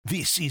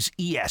This is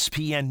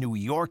ESPN New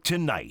York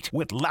Tonight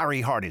with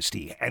Larry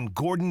Hardesty and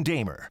Gordon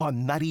Damer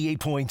on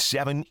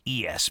 98.7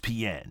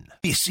 ESPN.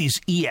 This is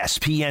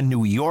ESPN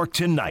New York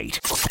Tonight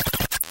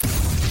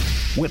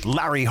with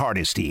Larry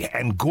Hardesty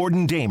and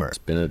Gordon Damer. It's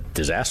been a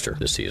disaster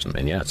this season,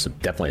 and yeah, it's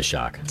definitely a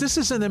shock. This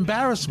is an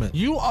embarrassment.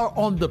 You are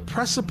on the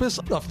precipice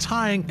of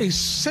tying a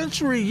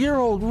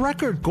century-year-old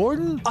record,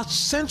 Gordon. A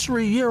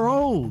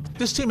century-year-old.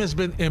 This team has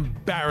been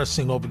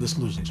embarrassing over this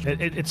losing streak.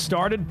 It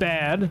started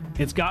bad,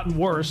 it's gotten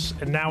worse,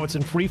 and now it's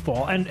in free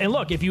fall. And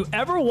look, if you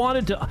ever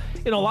wanted to,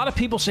 a lot of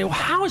people say, well,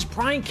 how is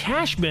Brian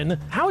Cashman,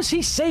 how is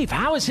he safe?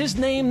 How is his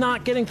name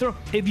not getting thrown?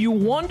 If you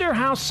wonder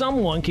how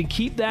someone can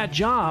keep that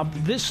job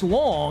this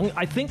long,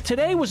 I think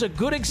today was a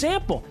good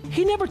example.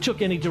 He never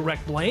took any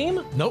direct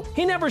blame. Nope.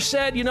 He never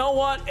said, you know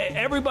what,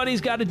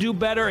 everybody's got to do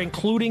better,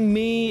 including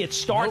me. It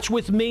starts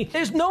with me.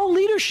 There's no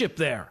leadership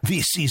there.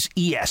 This is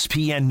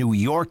ESPN New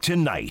York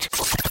Tonight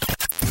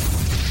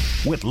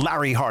with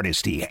Larry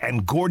Hardesty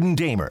and Gordon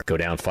Damer. Go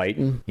down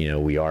fighting.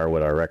 We are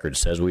what our record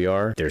says we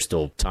are. There's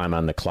still time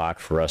on the clock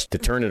for us to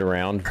turn it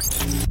around.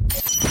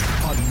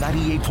 On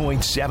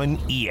 98.7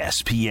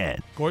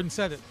 ESPN. Gordon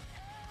said it.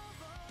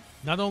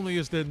 Not only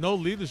is there no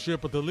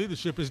leadership, but the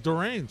leadership is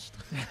deranged.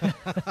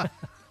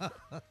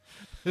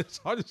 It's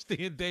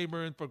Hardesty and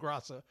Damer and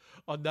Pegrassa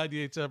on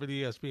 98.7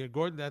 ESPN.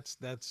 Gordon,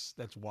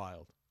 that's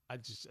wild.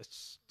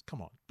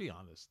 Come on, be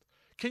honest.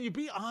 Can you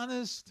be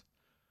honest?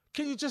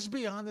 Can you just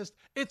be honest?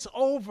 It's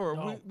over.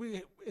 No.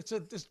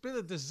 It's been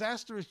a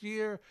disastrous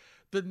year.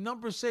 The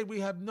numbers say we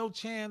have no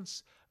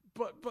chance,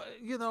 but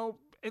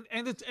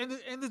and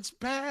it's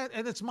bad,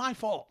 and it's my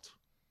fault.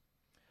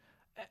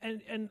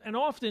 And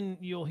often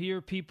you'll hear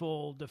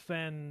people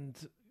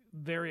defend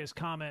various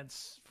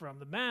comments from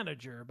the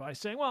manager by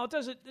saying, well,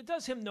 it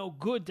does him no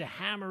good to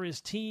hammer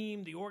his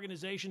team. The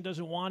organization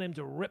doesn't want him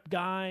to rip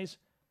guys.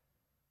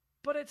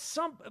 But it's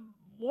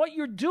what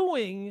you're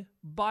doing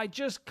by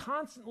just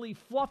constantly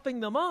fluffing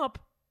them up.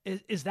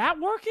 Is that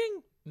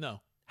working?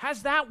 No.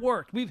 Has that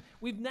worked?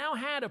 We've now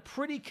had a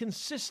pretty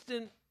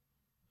consistent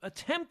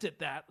attempt at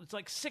that. It's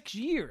like 6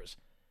 years.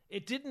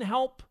 It didn't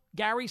help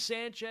Gary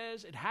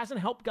Sanchez. It hasn't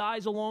helped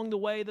guys along the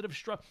way that have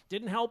struck.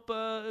 Didn't help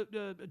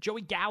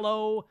Joey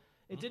Gallo.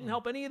 It didn't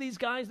help any of these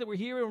guys that were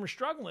here and were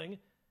struggling.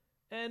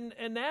 And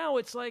now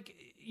it's like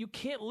you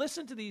can't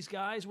listen to these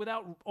guys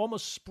without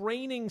almost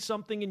spraining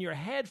something in your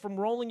head from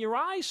rolling your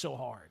eyes so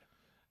hard.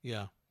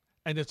 Yeah,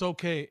 and it's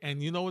okay.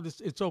 And you know what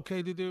it's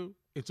okay to do?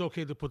 It's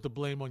okay to put the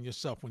blame on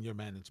yourself when you're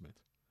management.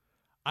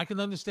 I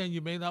can understand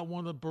you may not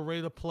want to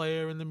berate a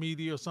player in the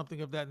media or something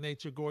of that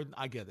nature, Gordon.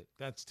 I get it.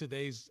 That's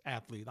today's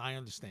athlete. I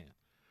understand.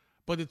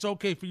 But it's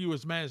okay for you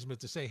as management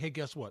to say, hey,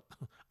 guess what?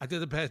 I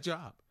did a bad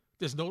job.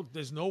 There's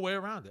no way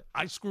around it.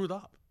 I screwed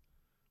up.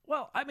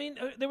 Well, I mean,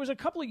 there was a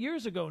couple of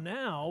years ago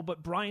now,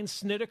 but Brian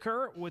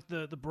Snedeker with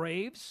the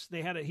Braves,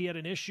 he had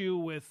an issue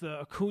with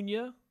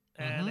Acuna,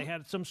 and they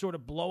had some sort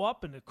of blow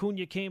up, and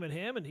Acuna came at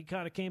him, and he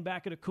kind of came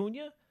back at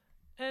Acuna.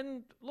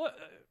 And look,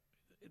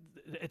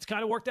 it's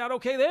kind of worked out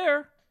okay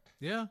there.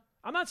 Yeah.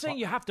 I'm not saying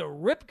you have to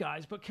rip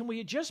guys, but can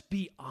we just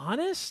be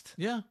honest?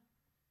 Yeah.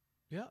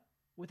 Yeah.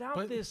 Without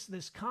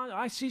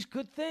I see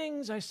good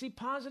things. I see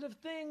positive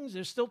things.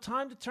 There's still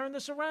time to turn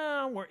this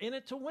around. We're in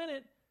it to win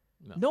it.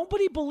 No.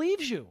 Nobody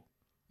believes you.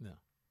 No.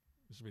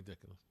 It's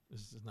ridiculous.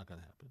 This is not going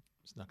to happen.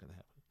 It's not going to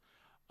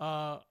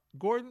happen.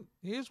 Gordon,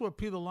 here's what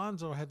Pete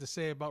Alonso had to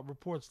say about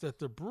reports that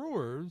the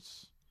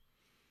Brewers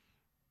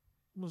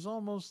was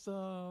almost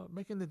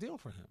making the deal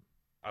for him.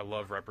 I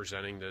love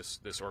representing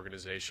this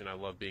organization. I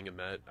love being a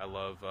Met. I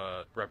love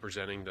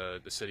representing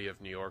the city of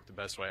New York the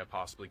best way I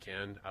possibly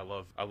can. I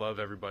love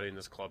everybody in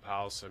this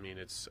clubhouse. I mean,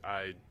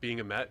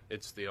 being a Met.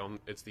 It's the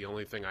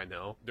only thing I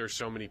know. There's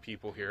so many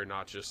people here,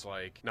 not just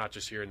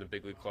here in the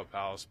big league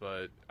clubhouse,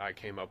 but I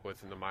came up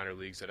with in the minor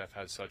leagues that have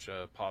had such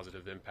a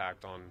positive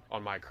impact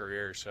on my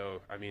career. So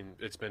I mean,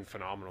 it's been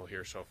phenomenal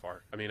here so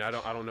far. I mean, I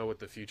don't know what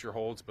the future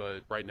holds,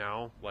 but right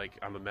now,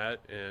 I'm a Met,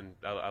 and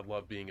I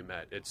love being a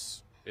Met.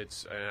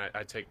 And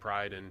I take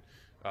pride in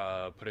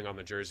putting on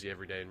the jersey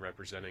every day and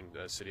representing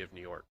the city of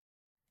New York.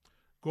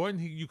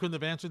 Gordon, you couldn't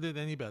have answered it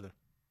any better.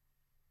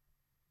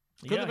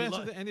 Couldn't have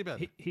answered it any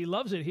better. He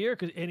loves it here,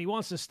 and he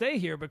wants to stay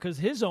here because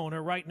his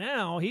owner right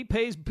now, he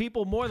pays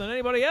people more than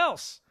anybody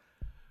else.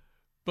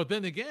 But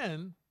then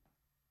again,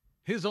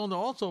 his owner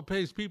also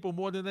pays people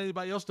more than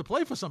anybody else to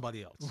play for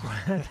somebody else.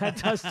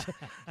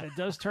 It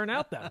does turn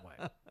out that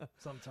way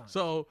sometimes.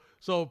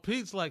 So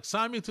Pete's like,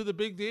 sign me to the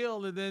big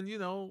deal, and then,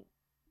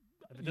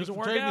 if it doesn't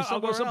work out, I'll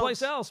go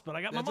someplace else, but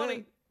I got my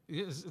money.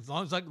 As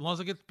long as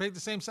I get paid the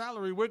same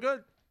salary, we're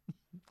good.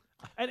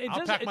 And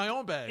I'll pack my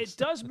own bags. It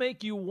does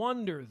make you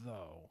wonder,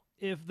 though,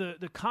 if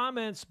the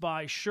comments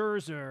by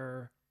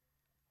Scherzer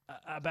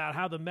about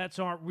how the Mets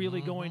aren't really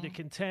going to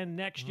contend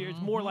next year,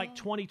 it's more like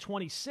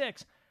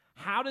 2026,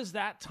 how does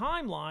that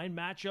timeline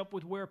match up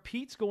with where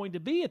Pete's going to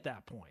be at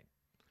that point?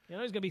 He's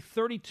going to be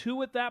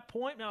 32 at that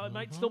point. Now, it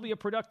might still be a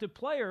productive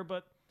player,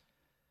 but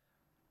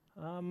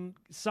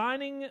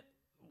signing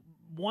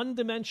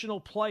one-dimensional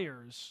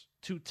players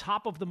to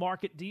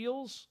top-of-the-market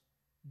deals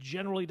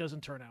generally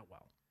doesn't turn out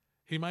well.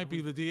 He might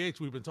be the DH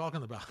we've been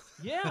talking about.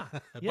 Yeah,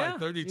 by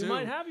 32. You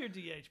might have your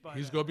DH by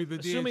He's then. going to be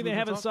the DH. Assuming they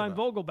haven't signed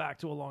Vogel back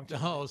to a long time.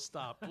 Oh,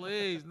 stop,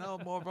 please. No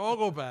more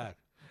Vogel back.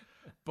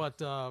 But,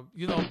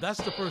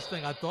 that's the first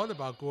thing I thought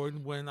about,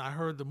 Gordon, when I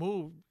heard the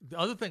move. The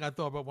other thing I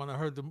thought about when I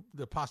heard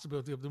the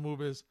possibility of the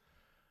move is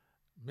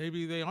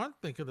maybe they aren't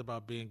thinking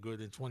about being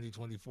good in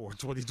 2024,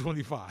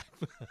 2025.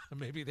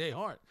 Maybe they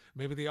aren't.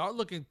 Maybe they are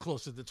looking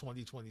closer to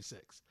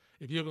 2026.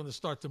 If you're going to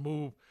start to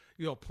move,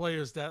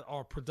 players that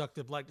are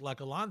productive like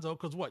Alonso,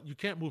 because you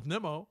can't move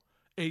Nimmo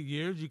 8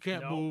 years. You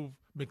can't move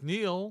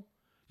McNeil.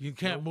 You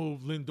can't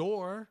move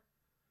Lindor,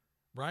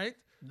 right?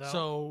 No.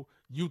 So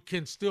you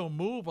can still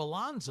move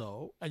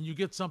Alonso and you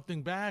get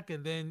something back,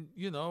 and then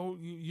you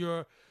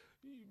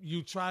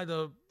try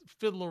to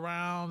fiddle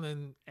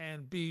around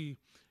and be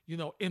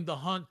in the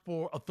hunt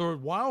for a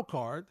third wild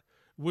card,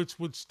 which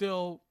would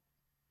still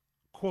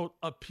quote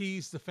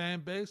appease the fan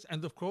base,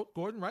 end of quote,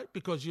 Gordon, right?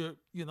 Because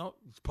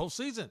it's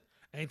postseason.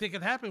 Anything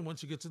can happen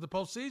once you get to the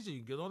postseason.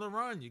 You get on a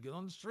run, you get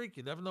on the streak,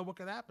 you never know what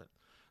could happen.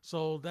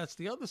 So that's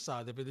the other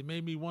side of it. It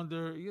made me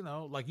wonder,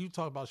 like you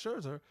talk about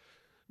Scherzer,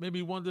 made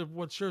me wonder if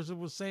what Scherzer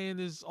was saying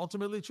is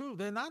ultimately true.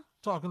 They're not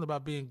talking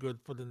about being good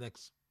for the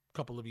next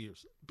couple of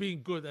years,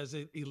 being good as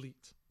an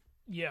elite.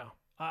 Yeah.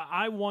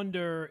 I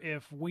wonder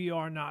if we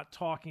are not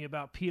talking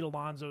about Pete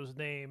Alonso's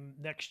name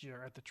next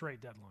year at the trade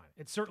deadline.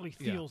 It certainly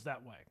feels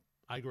that way.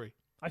 I agree.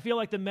 I feel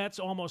like the Mets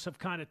almost have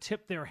kind of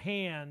tipped their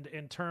hand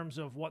in terms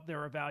of what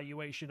their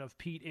evaluation of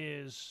Pete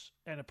is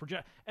and a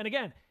project. And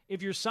again,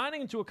 if you're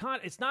signing into a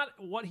contract, it's not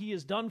what he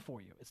has done for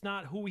you. It's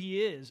not who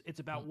he is. It's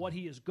about what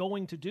he is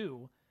going to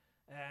do.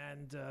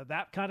 And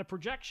that kind of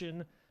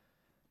projection,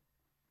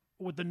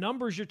 with the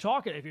numbers you're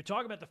talking, if you're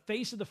talking about the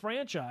face of the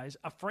franchise,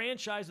 a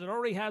franchise that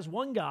already has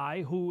one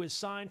guy who is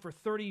signed for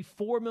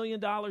 $34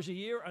 million a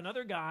year,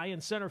 another guy in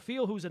center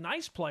field who's a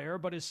nice player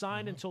but is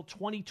signed until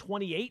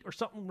 2028 or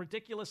something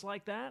ridiculous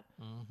like that.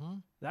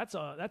 That's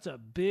a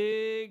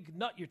big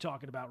nut you're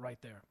talking about right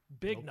there.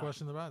 Big nut. No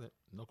question about it.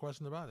 No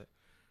question about it.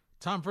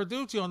 Tom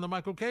Verducci on the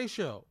Michael Kay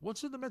Show. What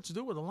should the Mets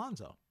do with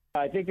Alonso?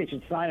 I think they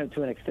should sign him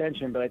to an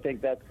extension, but I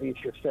think that's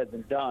easier said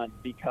than done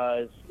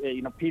because,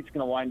 Pete's going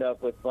to wind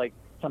up with,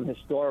 some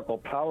historical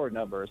power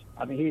numbers.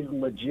 I mean, he's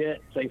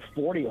legit, say,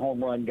 40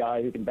 home run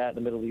guy who can bat in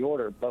the middle of the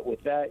order. But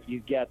with that,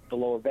 you get the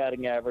lower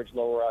batting average,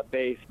 lower on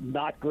base,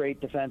 not great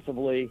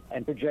defensively,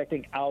 and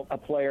projecting out a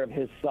player of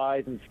his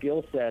size and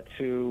skill set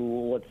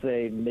to, let's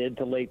say, mid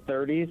to late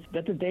 30s,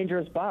 that's a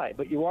dangerous buy.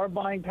 But you are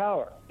buying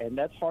power, and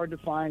that's hard to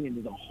find. And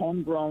he's a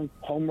homegrown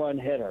home run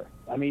hitter.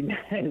 I mean,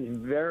 that is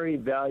very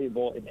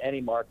valuable in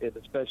any market,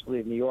 especially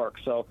in New York.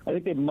 So I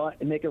think they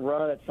might make a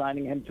run at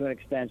signing him to an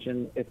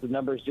extension. If the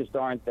numbers just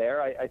aren't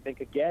there, I think,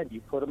 again, you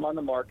put him on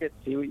the market,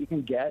 see what you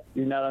can get.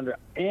 You're not under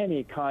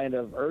any kind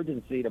of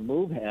urgency to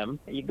move him.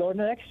 You go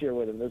into next year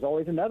with him. There's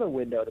always another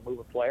window to move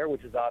a player,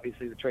 which is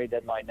obviously the trade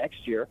deadline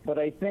next year. But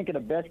I think in a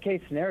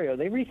best-case scenario,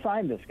 they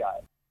re-sign this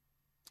guy.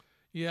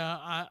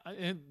 Yeah,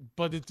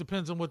 but it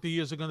depends on what the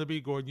years are going to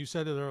be, Gordon. You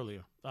said it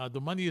earlier. The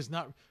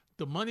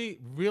money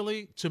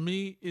really, to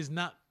me, is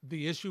not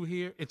the issue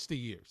here. It's the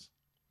years.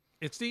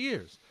 It's the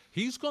years.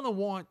 He's going to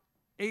want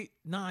 8,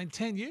 9,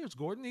 10 years,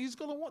 Gordon. That's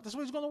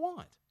what he's going to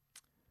want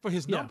for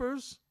his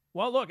numbers.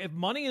 Well, look, if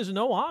money is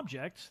no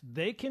object,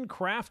 they can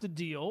craft a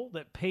deal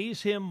that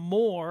pays him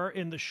more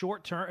in the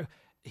short term.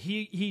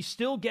 He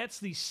still gets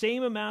the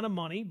same amount of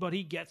money, but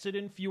he gets it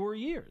in fewer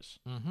years.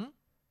 Mm-hmm.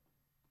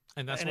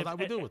 And that's what I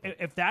would do with it.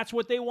 If that's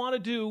what they want to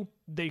do,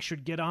 they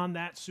should get on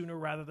that sooner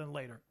rather than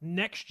later.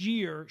 Next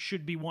year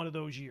should be one of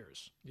those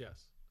years.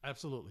 Yes,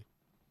 absolutely.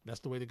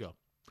 That's the way to go.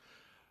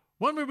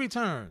 When we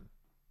return,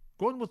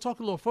 Gordon will talk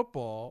a little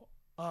football.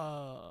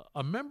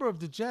 A member of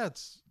the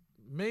Jets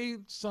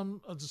made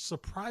a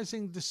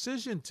surprising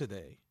decision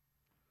today.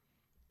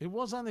 It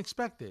was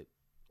unexpected,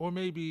 or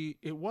maybe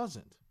it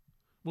wasn't.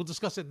 We'll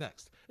discuss it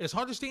next. It's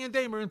Hardesty and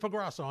Damer in for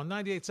Grasso on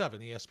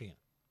 98.7 ESPN.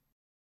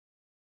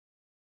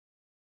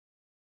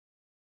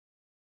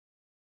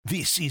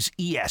 This is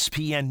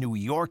ESPN New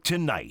York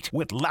Tonight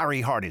with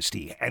Larry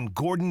Hardesty and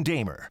Gordon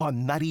Damer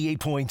on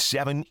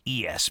 98.7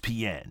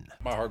 ESPN.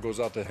 My heart goes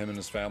out to him and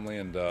his family,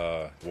 and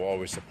we'll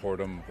always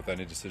support him with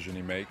any decision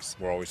he makes.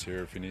 We're always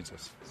here if he needs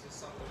us. Is this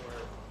something where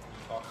you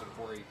talk to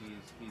Corey,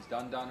 he's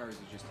done, or is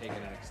he just taking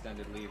an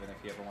extended leave, and if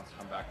he ever wants to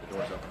come back, the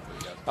door's open for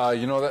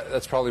you guys?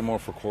 That's probably more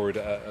for Corey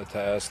to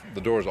ask.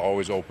 The door is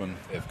always open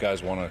if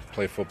guys want to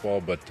play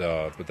football, but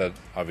that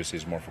obviously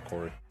is more for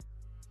Corey.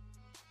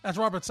 That's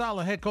Robert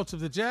Saleh, head coach of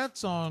the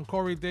Jets, on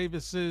Corey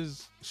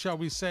Davis's, shall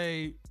we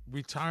say,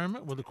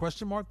 retirement with a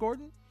question mark,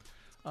 Gordon,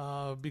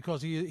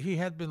 because he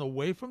had been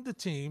away from the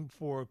team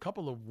for a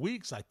couple of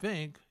weeks, I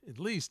think, at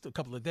least a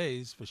couple of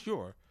days for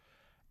sure.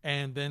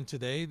 And then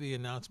today, the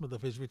announcement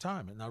of his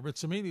retirement. Now, Rich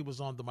Cimini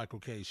was on the Michael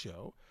Kay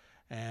Show,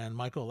 and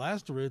Michael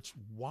asked Rich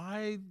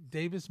why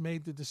Davis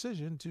made the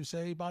decision to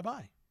say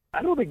bye-bye.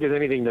 I don't think there's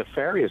anything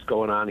nefarious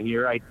going on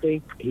here. I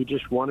think he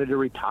just wanted to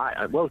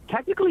retire. Well,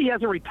 technically he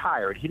hasn't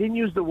retired. He didn't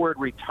use the word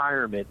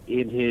retirement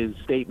in his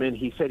statement.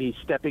 He said he's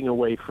stepping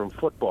away from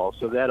football,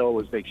 so that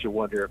always makes you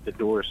wonder if the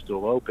door is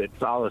still open.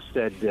 Salas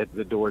said that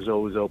the door is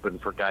always open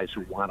for guys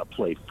who want to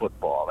play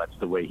football. That's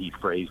the way he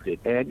phrased it.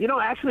 And,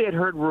 actually I'd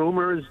heard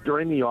rumors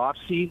during the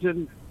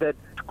offseason that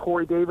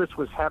Corey Davis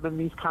was having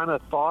these kind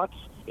of thoughts,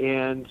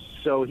 and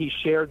so he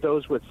shared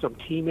those with some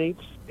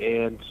teammates.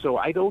 And so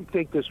I don't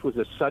think this was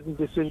a sudden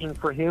decision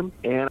for him.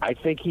 And I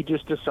think he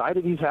just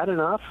decided he's had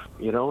enough,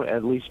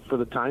 at least for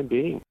the time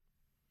being.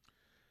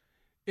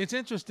 It's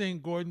interesting,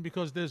 Gordon,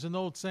 because there's an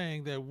old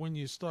saying that when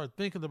you start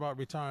thinking about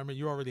retirement,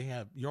 you already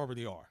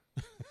are.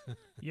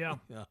 Yeah.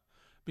 Yeah.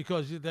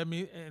 Because that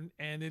mean,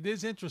 and it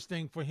is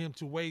interesting for him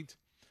to wait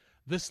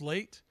this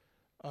late.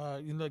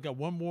 They got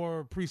one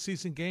more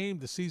preseason game.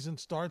 The season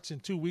starts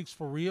in 2 weeks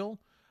for real.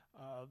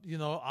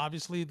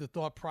 Obviously the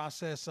thought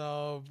process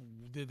of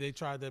did they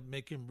try to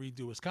make him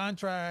redo his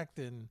contract,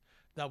 and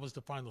that was the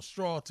final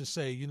straw to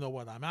say, you know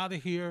what, I'm out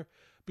of here,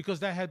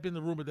 because that had been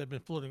the rumor that had been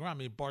floating around. I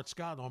mean, Bart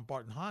Scott on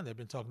Bart and Hahn had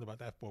been talking about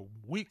that for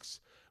weeks.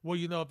 Well,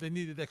 if they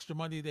needed extra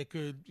money, they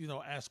could,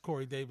 ask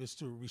Corey Davis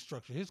to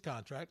restructure his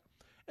contract.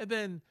 And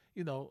then,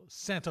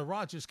 Santa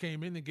Rogers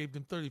came in and gave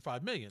them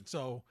 $35 million.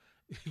 So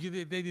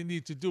they didn't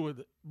need to do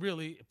it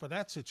really for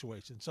that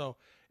situation. So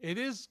it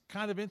is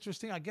kind of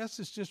interesting. I guess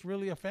it's just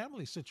really a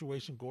family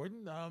situation,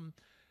 Gordon.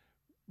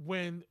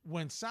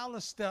 When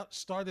Salas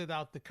started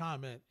out the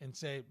comment and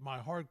say, my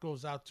heart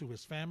goes out to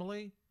his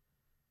family,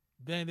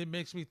 then it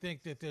makes me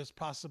think that there's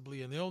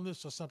possibly an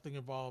illness or something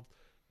involved,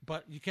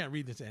 but you can't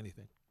read into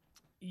anything.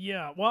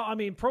 Yeah, well, I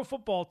mean, Pro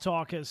Football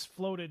Talk has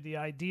floated the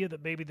idea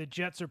that maybe the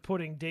Jets are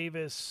putting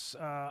Davis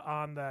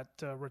on that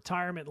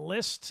retirement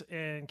list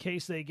in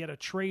case they get a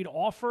trade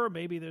offer.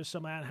 Maybe there's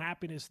some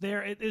unhappiness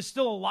there. There's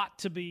still a lot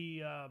to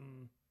be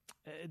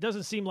it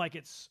doesn't seem like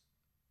it's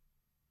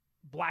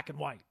black and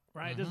white,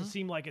 right? Mm-hmm. It doesn't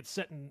seem like it's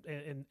set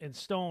in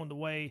stone the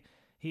way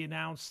he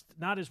announced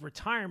not his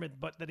retirement,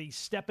 but that he's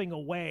stepping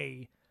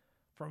away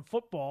from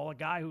football, a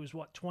guy who's,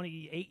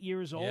 28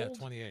 years old? Yeah,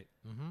 28.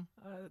 Mm-hmm.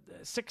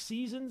 6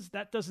 seasons?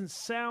 That doesn't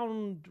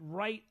sound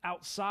right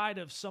outside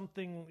of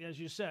something, as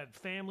you said,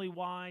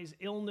 family-wise,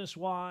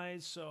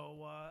 illness-wise.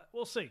 So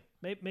we'll see.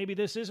 Maybe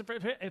this is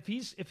if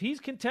he's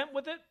content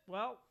with it.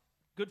 Well,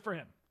 good for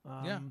him.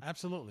 Yeah,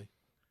 absolutely.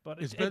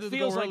 But it's it better to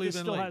feels go like early this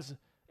than still late. has.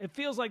 It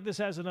feels like this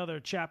has another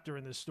chapter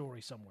in this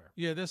story somewhere.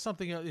 Yeah, there's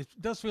something. It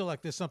does feel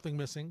like there's something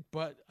missing.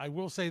 But I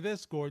will say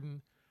this,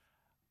 Gordon.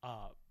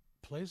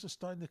 Players are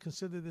starting to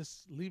consider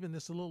leaving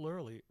this a little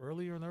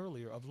earlier and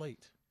earlier of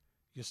late.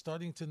 You're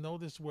starting to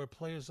notice where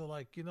players are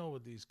like,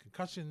 with these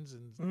concussions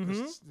and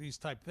these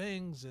type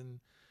things, and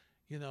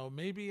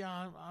maybe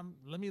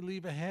let me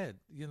leave ahead.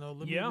 Let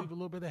me leave a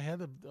little bit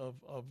ahead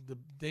of the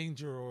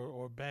danger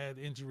or bad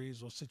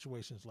injuries or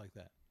situations like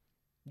that.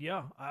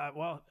 Yeah,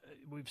 well,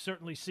 we've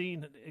certainly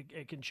seen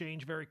it can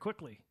change very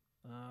quickly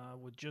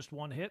with just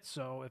one hit.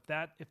 So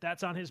if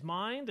that's on his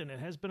mind, and it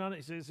has been on,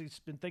 he says he's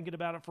been thinking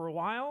about it for a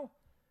while.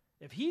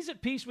 If he's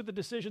at peace with the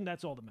decision,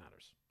 that's all that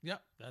matters. Yeah,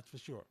 that's for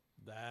sure.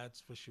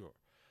 That's for sure.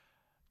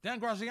 Dan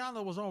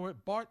Graziano was on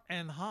with Bart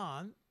and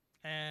Hahn,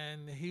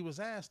 and he was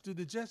asked, do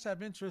the Jets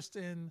have interest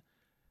in,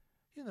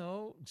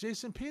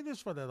 Jason Peters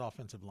for that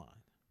offensive line?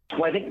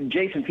 Well, I think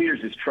Jason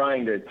Peters is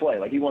trying to play.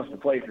 He wants to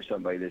play for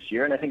somebody this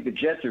year, and I think the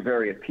Jets are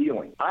very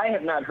appealing. I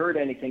have not heard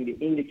anything to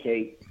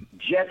indicate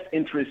Jets'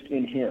 interest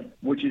in him,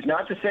 which is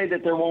not to say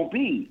that there won't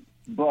be.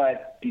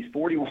 But he's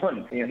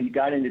 41. He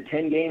got into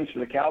 10 games for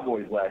the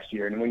Cowboys last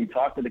year. And when you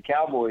talk to the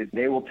Cowboys,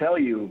 they will tell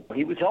you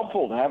he was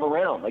helpful to have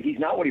around. He's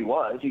not what he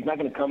was. He's not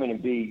going to come in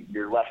and be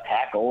your left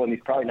tackle, and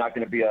he's probably not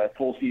going to be a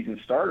full season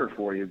starter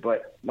for you.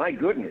 But my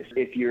goodness,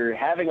 if you're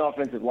having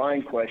offensive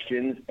line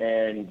questions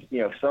and,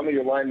 some of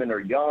your linemen are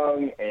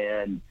young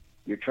and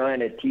you're trying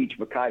to teach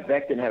Mekhi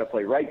Becton how to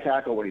play right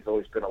tackle when he's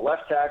always been a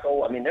left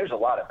tackle. There's a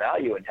lot of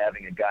value in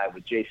having a guy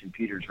with Jason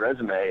Peters'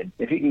 resume. And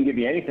if he can give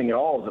you anything at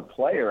all as a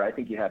player, I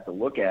think you have to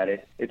look at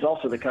it. It's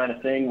also the kind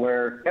of thing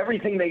where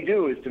everything they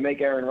do is to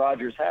make Aaron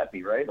Rodgers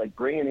happy, right?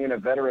 Bringing in a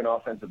veteran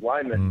offensive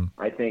lineman,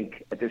 I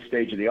think at this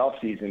stage of the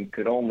offseason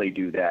could only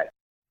do that.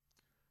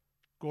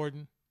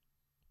 Gordon,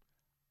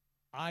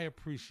 I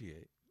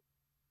appreciate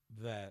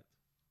that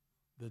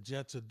the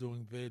Jets are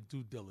doing their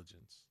due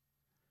diligence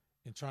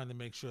in trying to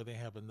make sure they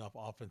have enough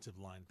offensive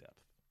line depth.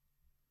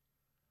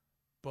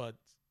 But,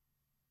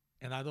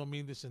 and I don't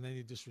mean this in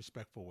any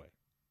disrespectful way,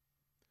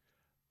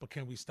 but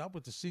can we stop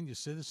with the senior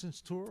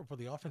citizens tour for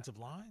the offensive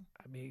line?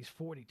 He's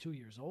 42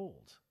 years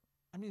old.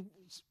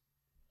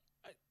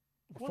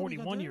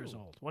 41 years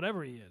old,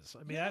 whatever he is.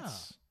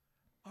 That's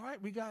all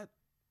right. We got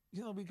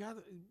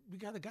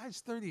a guy's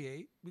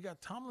 38. We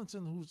got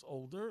Tomlinson who's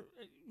older.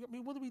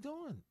 What are we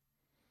doing?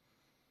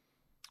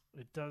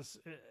 It does.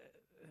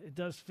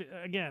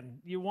 Again,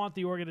 you want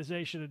the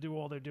organization to do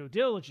all their due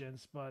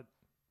diligence, but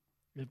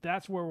if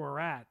that's where we're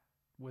at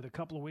with a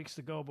couple of weeks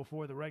to go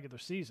before the regular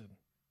season,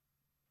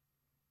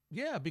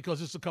 Yeah,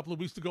 because it's a couple of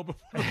weeks to go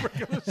before the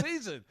regular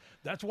season.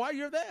 That's why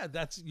you're there.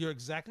 You're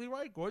exactly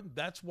right, Gordon.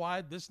 That's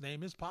why this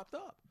name has popped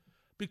up.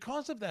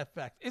 Because of that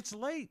fact. It's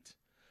late.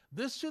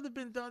 This should have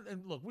been done.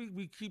 And look,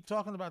 we keep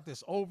talking about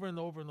this over and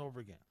over and over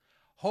again.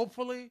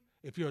 Hopefully,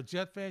 if you're a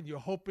Jet fan, you're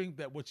hoping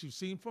that what you've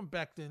seen from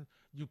Becton,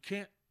 you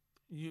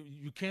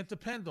can't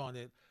depend on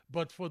it.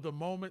 But for the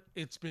moment,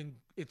 it's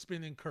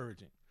been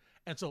encouraging.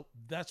 And so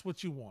that's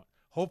what you want.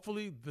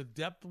 Hopefully, the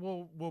depth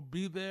will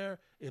be there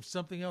if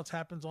something else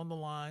happens on the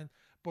line.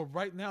 But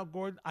right now,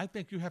 Gordon, I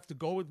think you have to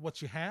go with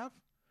what you have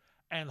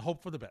and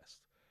hope for the best.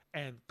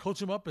 And coach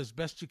them up as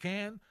best you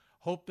can.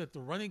 Hope that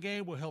the running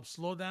game will help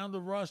slow down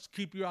the rush,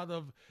 keep you out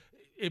of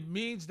 – it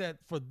means that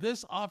for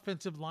this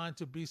offensive line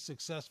to be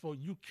successful,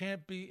 you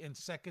can't be in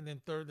second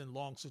and third in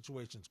long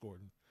situations,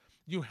 Gordon.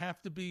 You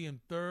have to be in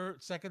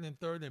second and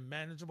third and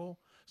manageable.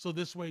 So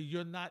this way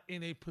you're not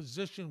in a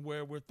position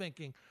where we're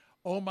thinking,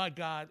 oh, my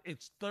God,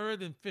 it's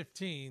 3rd and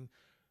 15.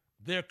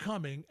 They're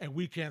coming, and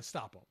we can't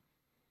stop them.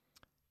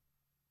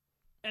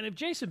 And if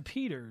Jason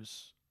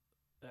Peters,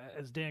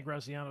 as Dan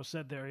Graziano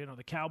said there,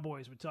 the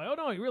Cowboys would tell you, oh,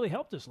 no, he really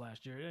helped us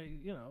last year,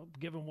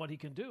 given what he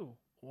can do.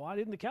 Why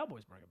didn't the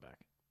Cowboys bring him back?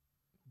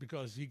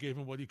 Because he gave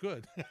him what he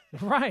could.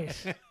 Right.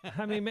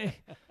 I mean,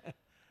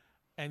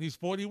 and he's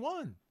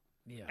 41.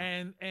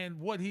 Yeah. And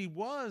what he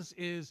was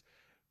is,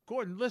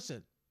 Gordon,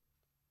 listen,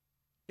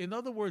 in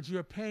other words,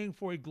 you're paying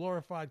for a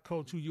glorified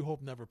coach who you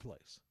hope never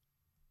plays.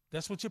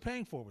 That's what you're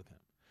paying for with him.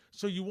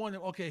 So you want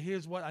him, okay,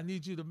 here's what I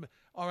need you to,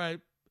 all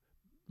right,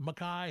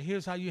 Mackay,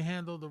 here's how you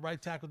handle the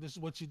right tackle. This is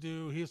what you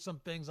do. Here's some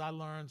things I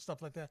learned,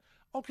 stuff like that.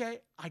 Okay,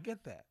 I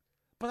get that.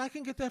 But I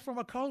can get that from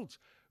a coach.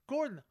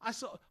 Gordon, I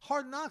saw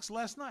Hard Knocks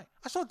last night.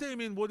 I saw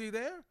Damian Woody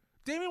there.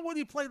 Damian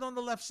Woody played on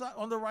the left side,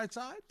 on the right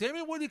side.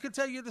 Damian Woody could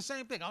tell you the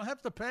same thing. I don't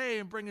have to pay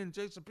and bring in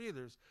Jason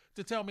Peters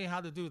to tell me how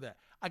to do that.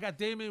 I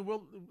got I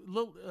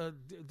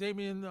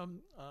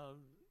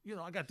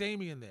got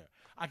Damian there.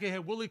 I could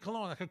have Willie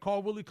Colon. I could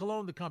call Willie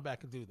Colon to come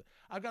back and do that.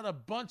 I got a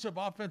bunch of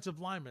offensive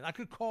linemen. I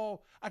could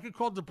call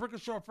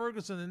DeBrickashaw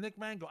Ferguson and Nick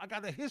Mango. I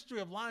got a history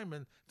of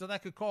linemen that I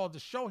could call to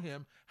show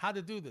him how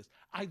to do this.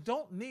 I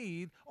don't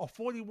need a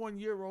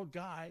 41-year-old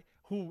guy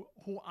who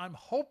I'm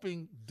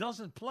hoping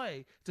doesn't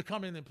play to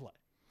come in and play.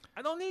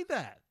 I don't need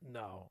that.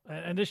 No.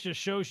 And this just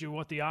shows you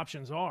what the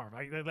options are.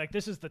 Right? Like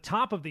this is the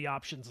top of the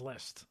options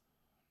list.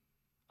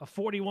 A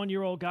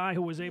 41-year-old guy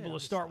who was able to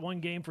start one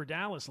game for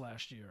Dallas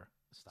last year.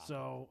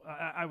 So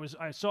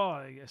I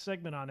saw a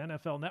segment on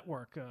NFL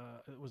Network.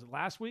 Was it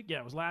last week? Yeah,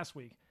 it was last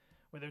week,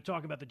 where they're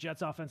talking about the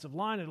Jets' offensive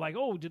line. And like,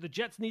 oh, do the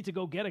Jets need to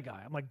go get a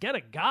guy? I'm like, get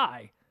a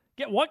guy?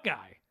 Get what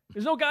guy?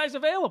 There's no guys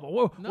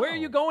available. Where are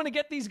you going to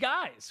get these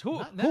guys? Who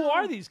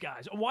are these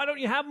guys? Why don't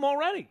you have them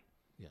already?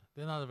 Yeah,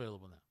 they're not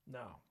available now.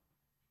 No.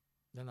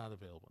 They're not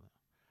available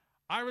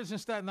now. Ira's in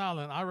Staten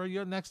Island. Ira,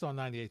 you're next on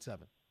 98.7.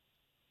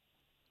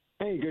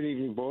 Hey, good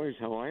evening, boys.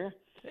 How are you?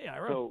 Hey,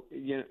 Ira.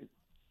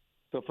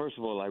 So first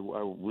of all, I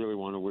really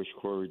want to wish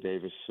Corey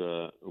Davis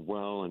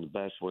well and the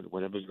best,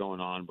 whatever's going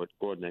on. But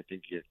Gordon, I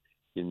think you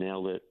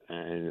nailed it,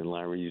 and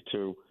Larry, you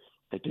too.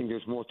 I think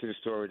there's more to the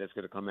story that's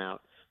going to come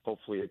out.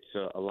 Hopefully,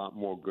 it's a lot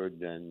more good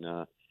than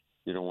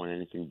you don't want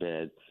anything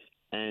bad.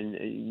 And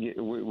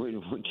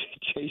when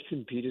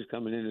Jason Peters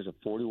coming in as a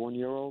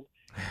 41-year-old,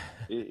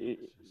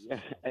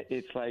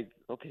 it's like,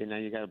 okay, now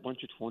you got a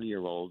bunch of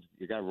 20-year-olds.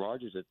 You got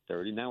Rodgers at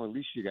 30. Now at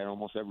least you got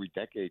almost every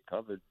decade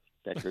covered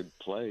that could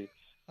play.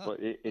 But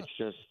it's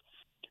just,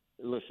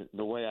 listen,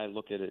 the way I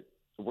look at it,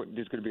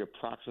 there's going to be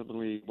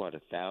approximately,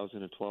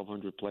 1,000 or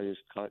 1,200 players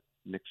cut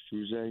next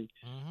Tuesday.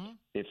 Mm-hmm.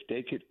 If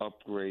they could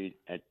upgrade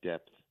at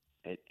depth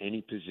at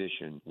any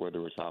position,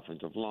 whether it's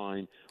offensive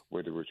line,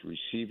 whether it's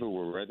receiver,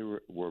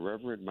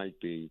 wherever it might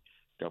be,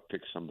 they'll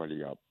pick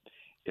somebody up.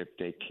 If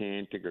they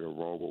can't, they're going to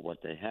roll with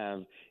what they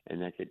have,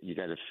 and you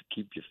got to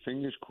keep your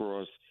fingers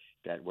crossed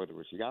that whether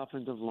it's the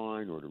offensive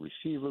line or the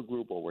receiver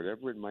group or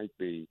whatever it might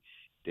be,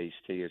 they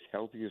stay as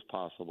healthy as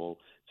possible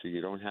so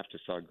you don't have to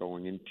start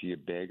going into your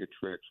bag of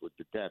tricks with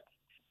the depth,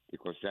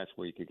 because that's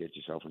where you could get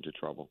yourself into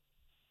trouble.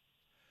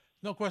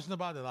 No question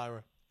about it,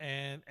 Ira.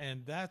 And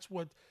that's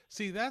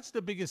that's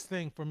the biggest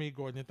thing for me,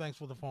 Gordon, and thanks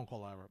for the phone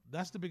call, Ira.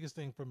 That's the biggest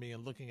thing for me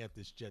in looking at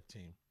this Jet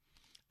team.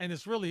 And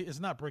it's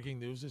not breaking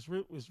news. It's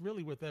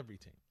really with every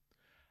team.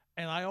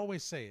 And I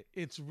always say it.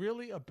 It's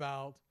really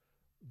about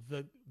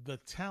the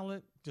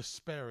talent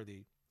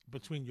disparity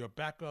between your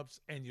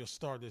backups and your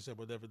starters at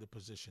whatever the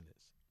position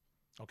is.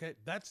 Okay?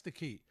 That's the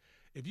key.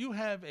 If you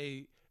have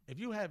a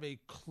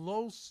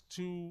close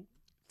to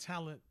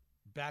talent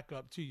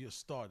backup to your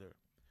starter,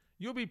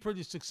 you'll be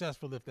pretty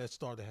successful if that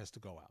starter has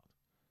to go out.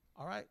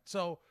 All right?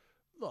 So,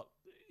 look,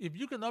 if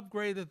you can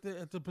upgrade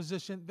at the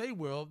position, they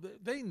will.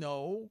 They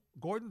know,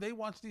 Gordon, they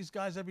watch these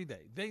guys every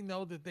day. They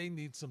know that they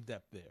need some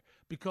depth there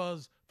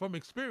because from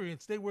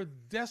experience, they were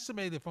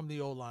decimated from the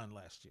O-line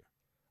last year.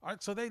 All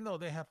right, so they know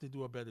they have to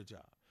do a better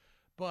job.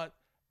 But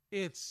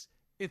it's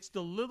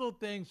the little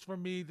things for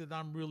me that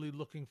I'm really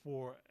looking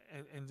for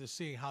and to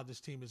see how this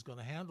team is going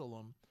to handle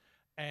them.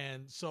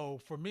 And so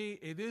for me,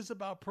 it is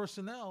about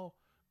personnel,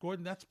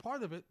 Gordon. That's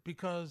part of it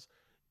because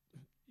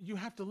you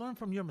have to learn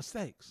from your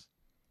mistakes.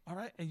 All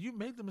right? And you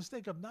made the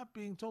mistake of not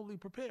being totally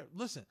prepared.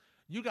 Listen,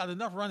 you got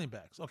enough running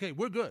backs. Okay,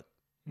 we're good.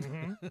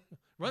 Mm-hmm.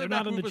 They're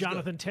not in the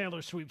Jonathan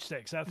Taylor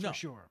sweepstakes, that's for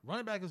sure.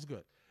 Running back is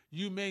good.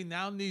 You may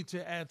now need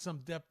to add some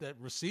depth at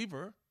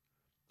receiver,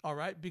 all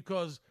right?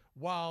 Because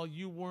while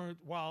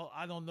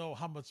I don't know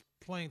how much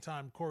playing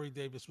time Corey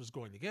Davis was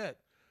going to get,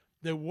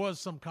 there was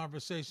some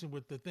conversation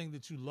with the thing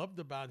that you loved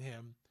about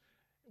him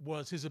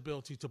was his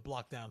ability to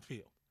block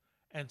downfield.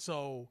 And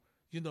so,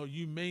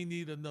 you may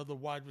need another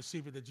wide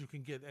receiver that you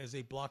can get as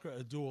a blocker,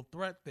 a dual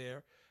threat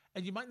there.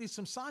 And you might need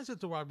some size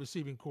at the wide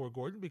receiving core,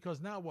 Gordon, because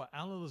now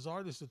Alan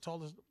Lazard is the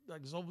tallest,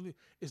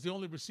 is the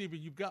only receiver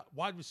you've got,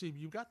 wide receiver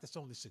you've got that's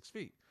only 6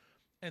 feet.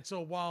 And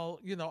so while,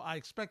 I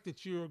expect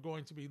that you're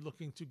going to be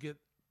looking to get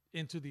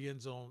into the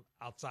end zone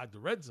outside the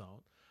red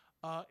zone,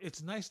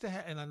 it's nice to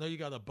have, and I know you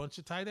got a bunch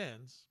of tight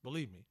ends,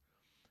 believe me,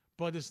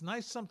 but it's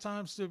nice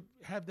sometimes to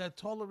have that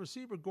taller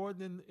receiver,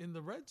 Gordon, in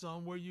the red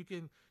zone where you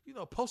can,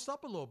 post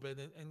up a little bit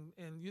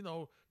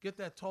and get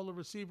that taller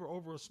receiver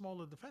over a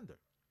smaller defender.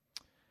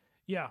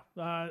 Yeah,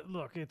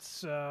 look,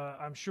 it's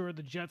I'm sure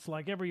the Jets,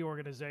 like every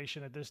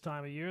organization at this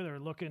time of year, they're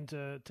looking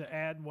to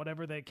add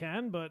whatever they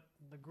can, but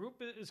the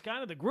group is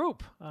kind of the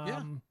group.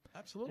 Yeah,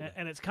 absolutely.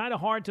 And it's kind of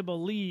hard to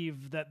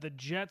believe that the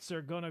Jets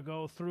are going to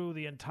go through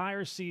the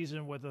entire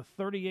season with a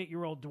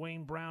 38-year-old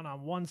Dwayne Brown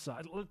on one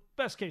side.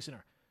 Best case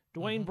scenario,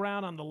 Dwayne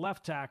Brown on the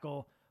left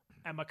tackle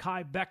and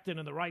Mekhi Becton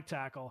in the right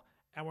tackle,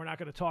 and we're not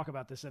going to talk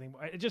about this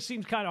anymore. It just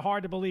seems kind of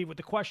hard to believe with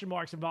the question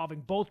marks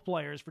involving both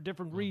players for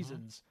different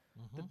reasons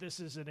that this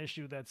is an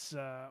issue that's,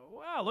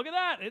 wow, look at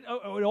that. It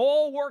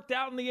all worked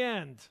out in the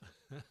end.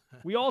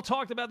 We all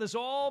talked about this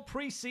all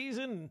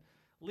preseason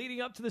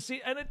leading up to the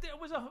season, and it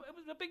was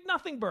a big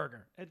nothing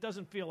burger. It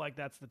doesn't feel like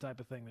that's the type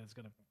of thing that's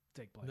going to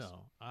take place.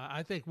 No,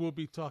 I think we'll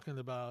be talking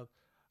about,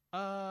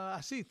 I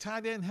see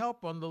tight end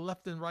help on the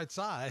left and right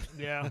side.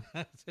 Yeah.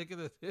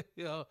 Taking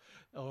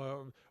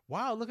or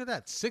wow, look at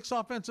that. 6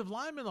 offensive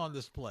linemen on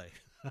this play.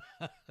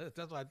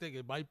 That's what I think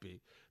it might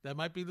be. That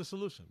might be the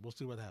solution. We'll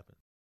see what happens.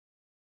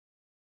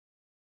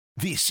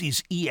 This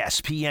is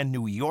ESPN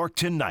New York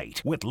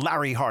Tonight with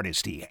Larry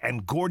Hardesty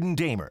and Gordon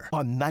Damer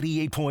on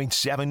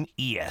 98.7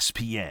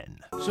 ESPN.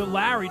 So,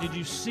 Larry, did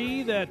you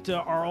see that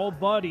our old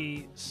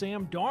buddy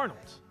Sam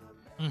Darnold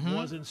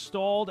was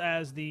installed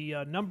as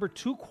the number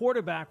 2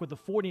 quarterback with the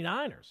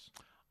 49ers?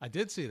 I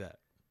did see that.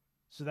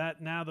 So that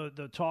now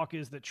the talk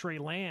is that Trey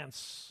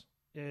Lance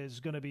is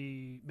going to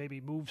be maybe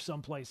moved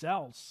someplace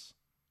else.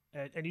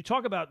 And you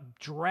talk about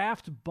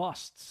draft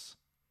busts.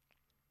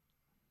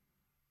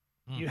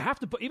 You have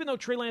to put, even though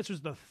Trey Lance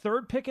was the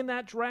 3rd pick in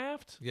that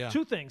draft,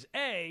 2 things.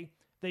 A,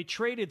 they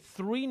traded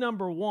 3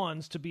 number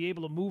 1s to be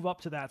able to move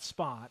up to that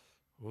spot.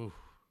 Oof.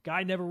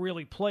 Guy never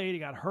really played. He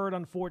got hurt,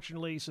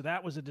 unfortunately, so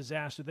that was a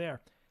disaster there.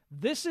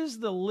 This is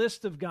the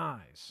list of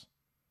guys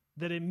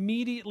that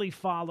immediately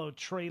followed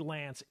Trey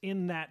Lance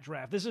in that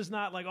draft. This is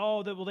not like,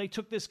 they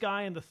took this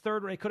guy in the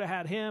 3rd, they could have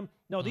had him.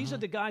 No, these are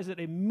the guys that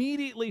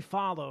immediately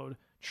followed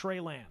Trey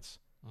Lance.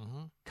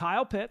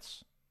 Kyle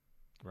Pitts,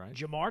 right?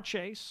 Jamar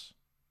Chase,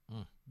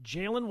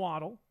 Jalen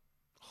Waddle,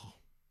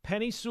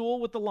 Penny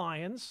Sewell with the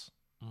Lions,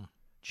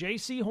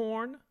 J.C.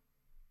 Horn,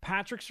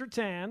 Patrick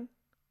Surtain,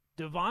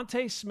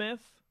 Devontae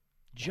Smith,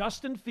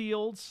 Justin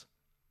Fields,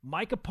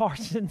 Micah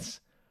Parsons,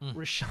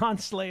 Rashawn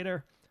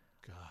Slater,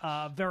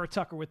 Vera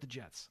Tucker with the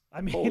Jets.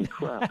 I mean,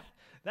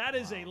 that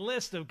is a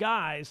list of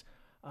guys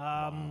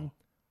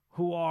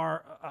who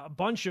are a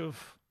bunch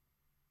of,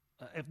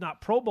 if not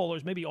Pro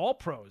Bowlers, maybe all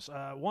pros.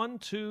 1,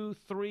 2,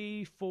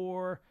 3,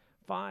 4,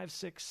 5,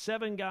 6,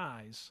 7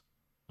 guys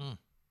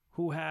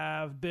who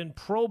have been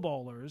Pro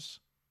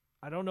Bowlers.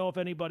 I don't know if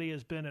anybody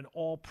has been an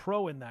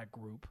all-pro in that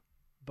group,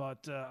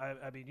 but,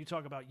 I mean, you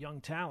talk about young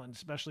talent,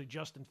 especially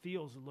Justin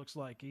Fields. It looks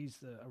like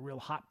he's a real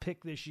hot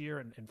pick this year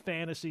in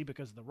fantasy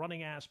because of the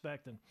running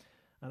aspect and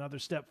another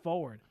step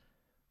forward.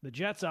 The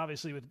Jets,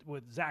 obviously,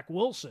 with Zach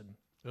Wilson,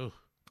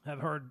 have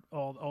heard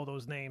all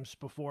those names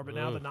before, but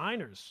now the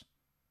Niners.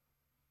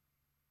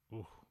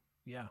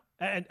 Yeah.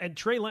 And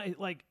Trey Lance,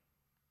 like,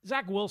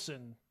 Zach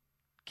Wilson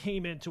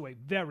came into a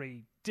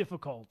very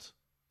difficult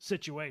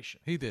situation.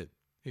 He did.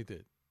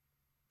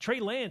 Trey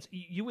Lance,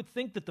 you would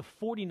think that the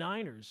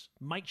 49ers,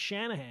 Mike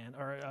Shanahan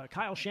or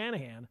Kyle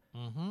Shanahan,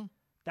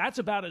 that's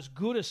about as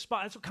good a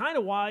spot. That's kind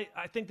of why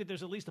I think that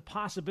there's at least a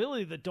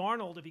possibility that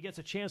Darnold, if he gets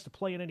a chance to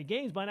play in any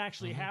games, might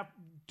actually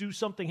do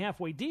something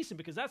halfway decent,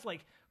 because that's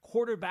like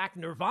quarterback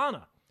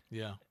nirvana.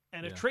 Yeah.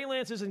 And if Trey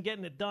Lance isn't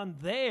getting it done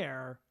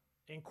there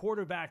in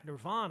quarterback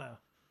nirvana,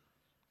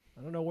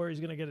 I don't know where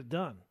he's going to get it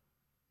done.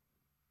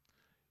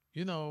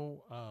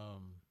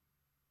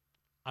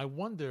 I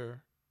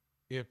wonder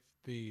if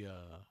the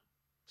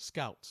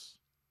scouts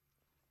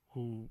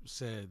who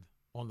said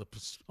on the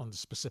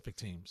specific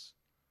teams,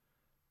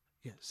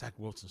 Zach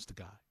Wilson's the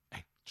guy.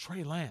 Hey,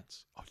 Trey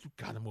Lance, you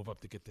got to move up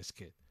to get this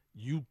kid.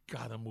 You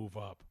got to move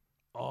up.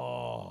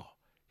 Oh,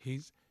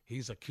 he's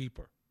a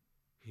keeper.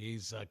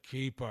 He's a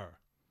keeper.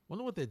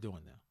 Wonder what they're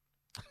doing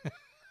now.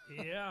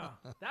 Yeah,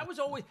 that was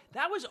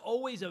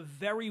always a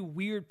very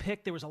weird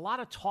pick. There was a lot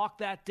of talk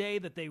that day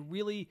that they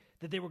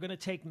were going to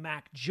take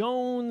Mac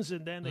Jones,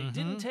 and then they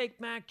didn't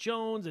take Mac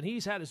Jones, and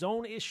he's had his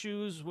own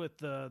issues with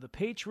the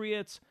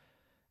Patriots,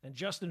 and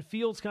Justin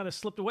Fields kind of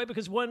slipped away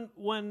because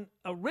when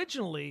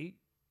originally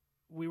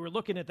we were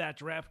looking at that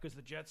draft because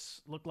the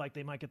Jets looked like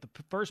they might get the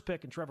first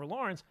pick and Trevor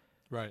Lawrence.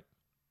 Right.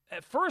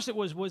 At first, it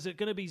was it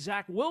going to be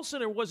Zach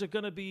Wilson or was it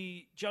going to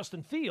be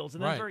Justin Fields?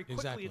 And then very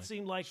quickly it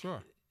seemed like.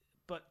 Sure.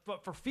 But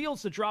for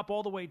Fields to drop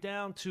all the way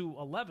down to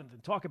 11th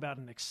and talk about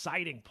an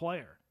exciting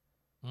player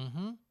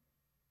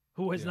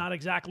who has not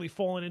exactly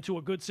fallen into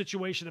a good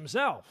situation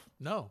himself.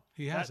 No,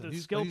 he hasn't. The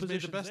skill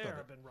positions there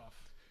have been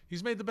rough.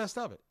 He's made the best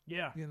of it.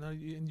 Yeah.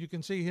 And you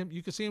can see him.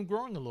 You can see him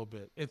growing a little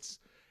bit.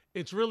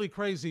 It's really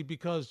crazy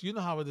because you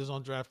know how it is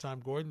on draft time,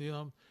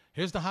 Gordon.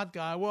 Here's the hot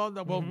guy.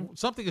 Well,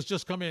 something has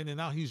just come in, and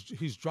now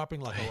he's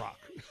dropping like a rock.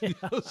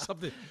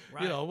 Something,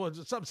 right.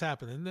 Something's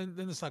happening. And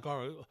then it's like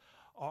our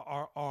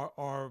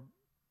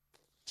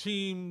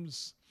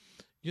teams,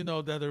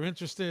 that are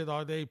interested,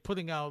 are they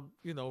putting out,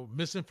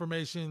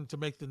 misinformation to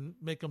make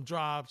them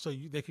drop so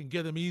they can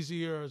get them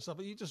easier or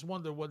something? You just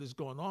wonder what is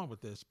going on with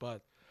this.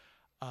 But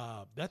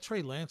that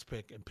Trey Lance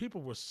pick, and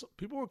people were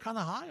kind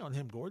of high on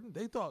him, Gordon.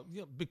 They thought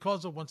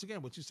because of, once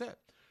again, what you said,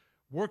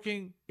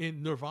 working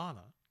in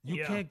Nirvana.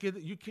 You can't get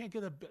the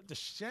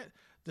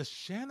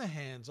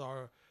Shanahans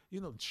are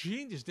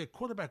genius. They're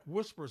quarterback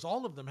whisperers.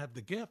 All of them have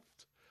the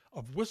gift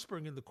of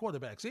whispering in the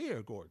quarterback's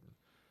ear, Gordon,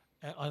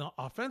 and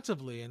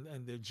offensively, and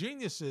they're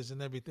geniuses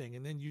and everything.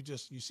 And then you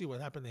see what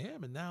happened to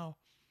him, and now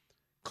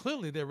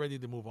clearly they're ready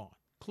to move on.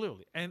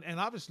 Clearly, and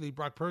obviously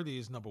Brock Purdy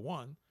is number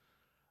one,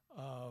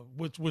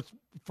 which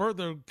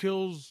further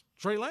kills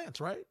Trey Lance,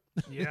 right?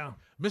 Yeah,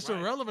 Mr.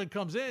 Irrelevant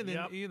comes in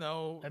and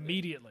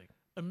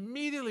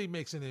immediately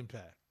makes an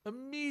impact.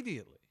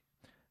 Immediately.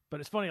 But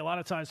it's funny, a lot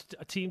of times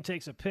a team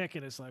takes a pick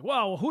and it's like,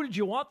 well, who did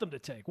you want them to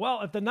take? Well,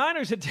 if the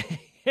Niners had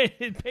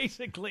taken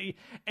basically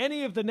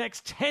any of the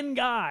next 10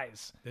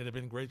 guys, they'd have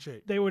been in great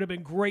shape. They would have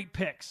been great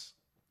picks.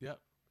 Yep.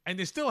 And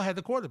they still had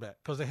the quarterback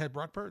because they had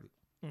Brock Purdy.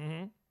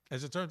 Mm-hmm.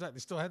 As it turns out, they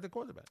still had the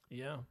quarterback.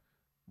 Yeah.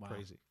 Wow.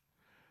 Crazy.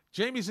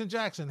 Jamie's in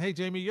Jackson. Hey,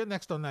 Jamie, you're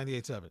next on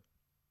 98.7.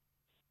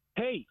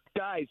 Hey,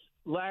 guys,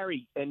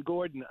 Larry and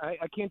Gordon,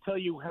 I can't tell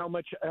you how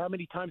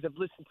many times I've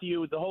listened to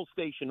you, the whole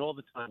station, all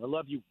the time. I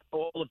love you,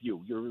 all of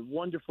you. You're a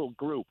wonderful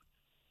group.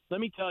 Let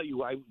me tell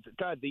you,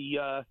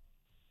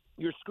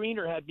 your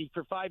screener had me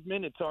for 5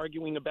 minutes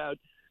arguing about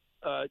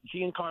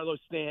Giancarlo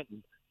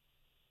Stanton.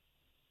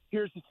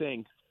 Here's the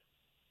thing.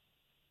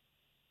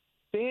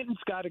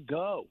 Stanton's got to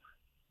go.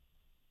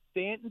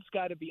 Stanton's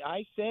got to be,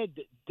 I said,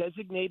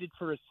 designated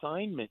for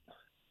assignment.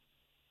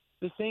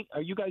 The thing,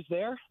 are you guys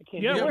there? I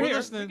can't hear. We're you.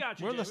 listening. We got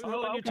you, we're listening.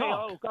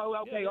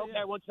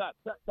 Okay. What's up?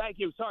 Thank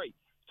you. Sorry.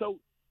 So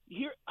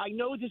here, I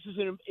know this is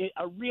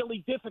a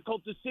really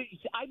difficult decision.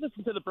 I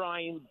listened to the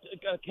Brian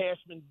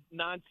Cashman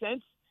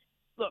nonsense.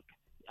 Look,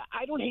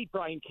 I don't hate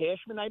Brian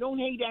Cashman. I don't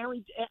hate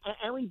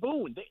Aaron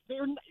Boone.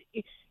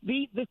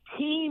 The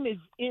team is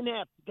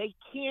inept. They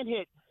can't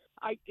hit.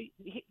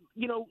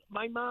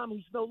 My mom,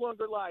 who's no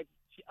longer alive,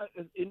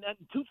 in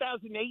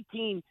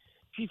 2018,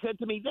 she said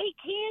to me, "They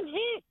can't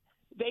hit.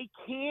 They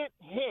can't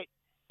hit."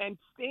 And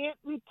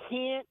Stanton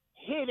can't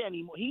hit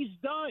anymore. He's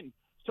done.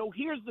 So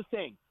here's the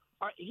thing.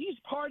 He's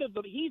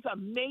he's a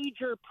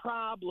major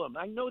problem.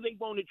 I know they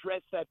won't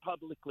address that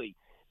publicly.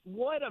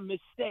 What a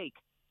mistake.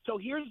 So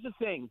here's the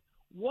thing.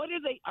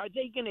 Are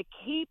they going to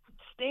keep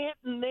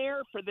Stanton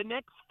there for the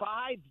next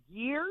 5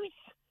 years?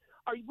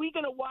 Are we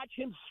going to watch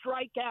him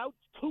strike out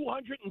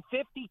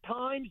 250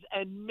 times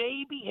and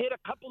maybe hit a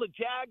couple of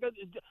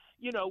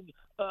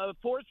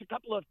force a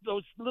couple of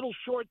those little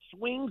short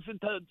swings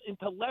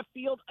into left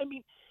field? I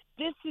mean,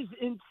 this is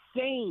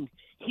insane.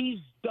 He's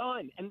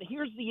done. And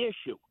here's the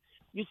issue.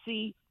 You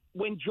see,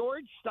 when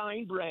George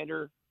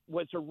Steinbrenner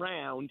was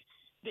around,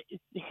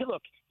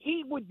 look,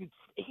 he would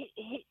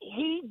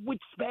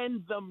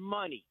spend the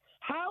money.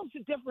 Hal's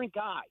a different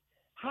guy.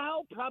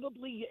 Hal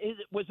probably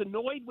was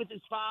annoyed with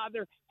his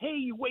father. Hey,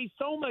 you waste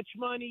so much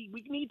money.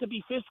 We need to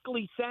be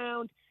fiscally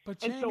sound. But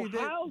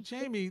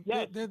Jamie,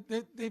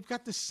 they've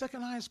got the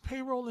second highest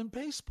payroll in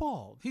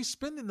baseball. He's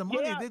spending the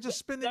money. They're just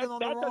spending it on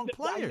the wrong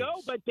players. I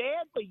know, but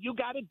Dad, you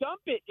got to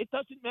dump it. It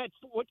doesn't match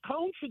what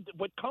Cohn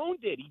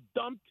did. He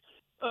dumped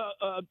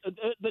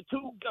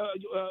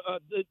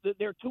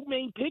their two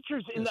main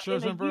pitchers in a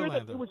year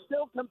that they were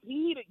still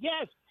competing.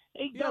 Yes.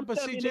 But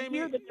see,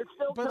 Jamie, I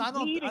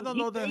don't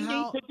know that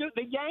Hal.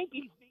 The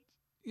Yankees.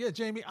 Yeah,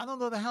 Jamie, I don't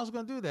know that Hal's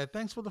going to do that.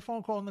 Thanks for the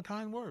phone call and the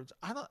kind words.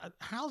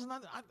 Hal's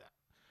not.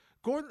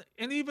 Gordon,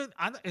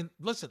 and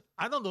listen,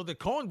 I don't know that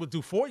Cohen would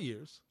do 4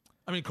 years.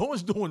 I mean,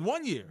 Cohen's doing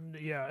 1 year.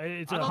 Yeah,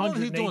 it's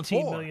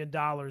 $118 million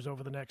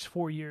over the next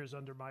 4 years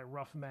under my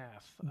rough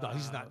math. No,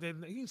 he's not.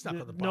 He's not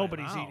going to buy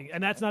Nobody's eating,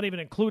 and that's not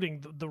even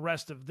including the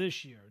rest of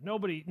this year.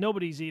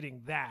 Nobody's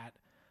eating that.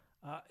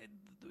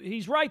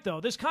 He's right, though.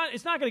 It's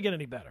not going to get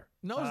any better.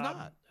 No, it's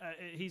not.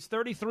 He's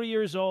 33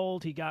 years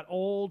old. He got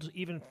old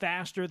even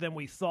faster than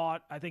we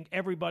thought. I think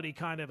everybody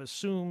kind of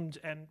assumed,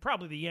 and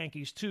probably the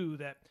Yankees too,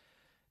 that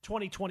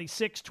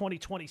 2026,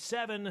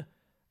 2027,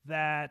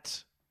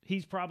 that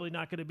he's probably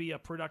not going to be a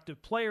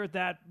productive player at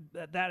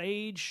that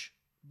age.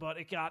 But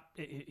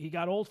he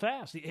got old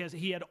fast.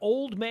 He had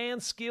old man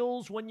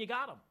skills when you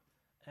got him,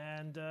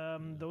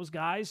 and those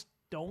guys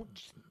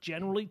don't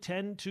generally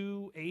tend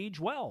to age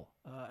well,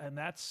 and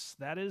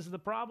that is the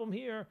problem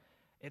here.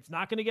 It's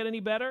not going to get any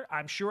better.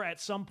 I'm sure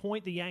at some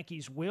point the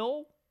Yankees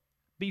will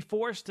be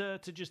forced to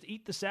just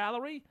eat the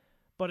salary,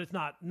 but it's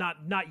not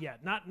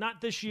yet.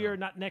 Not this year,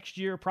 not next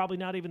year, probably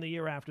not even the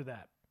year after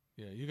that.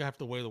 Yeah, you're gonna have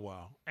to wait a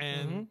while.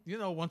 And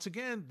once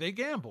again, they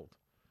gambled.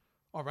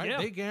 All right,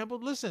 They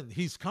gambled. Listen,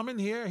 he's coming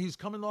here. He's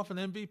coming off an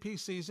MVP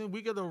season.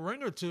 We get a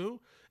ring or two.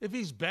 If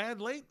he's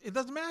bad late, it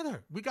doesn't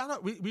matter.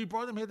 We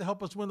brought him here to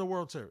help us win the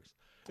World Series.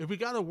 If we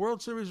got a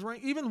World Series ring,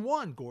 even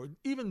one, Gordon,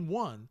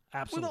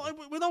 absolutely,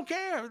 we don't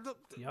care.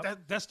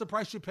 That's the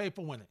price you pay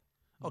for winning.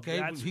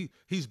 Okay,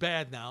 he's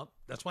bad now.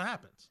 That's what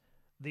happens.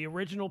 The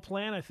original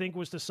plan, I think,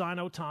 was to sign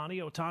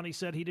Ohtani. Ohtani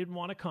said he didn't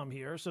want to come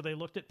here, so they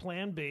looked at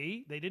Plan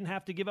B. They didn't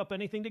have to give up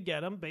anything to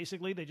get him.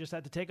 Basically, they just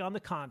had to take on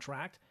the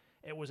contract.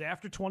 It was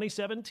after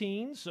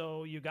 2017,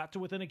 so you got to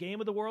within a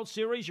game of the World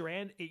Series.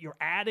 You're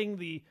adding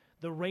the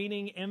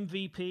reigning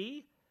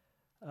MVP.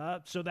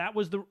 So that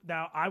was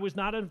Now, I was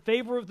not in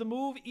favor of the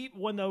move.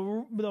 When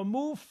the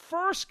move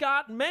first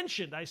got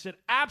mentioned, I said,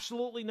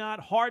 absolutely not.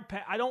 Hard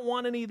pass. I don't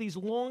want any of these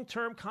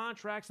long-term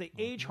contracts. They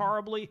age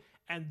horribly.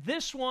 And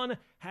this one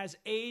has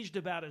aged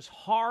about as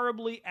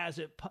horribly as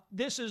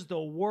this is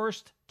the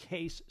worst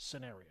case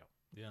scenario.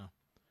 Yeah.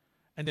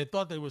 And they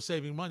thought they were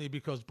saving money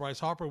because Bryce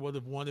Harper would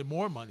have wanted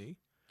more money.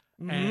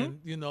 And,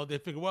 they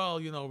figured,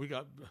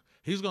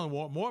 he's going to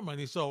want more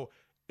money. So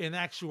in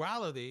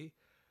actuality,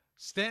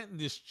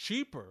 Stanton is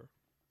cheaper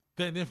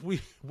than if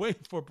we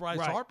wait for Bryce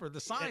Harper to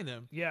sign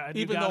him. Yeah, and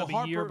even though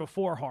a year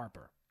before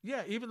Harper.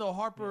 Yeah, even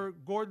though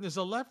Gordon is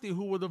a lefty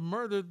who would have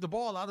murdered the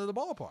ball out of the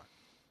ballpark.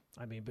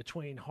 I mean,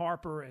 between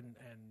Harper and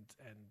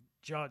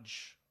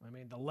Judge, I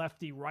mean, the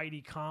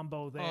lefty-righty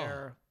combo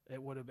there,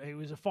 he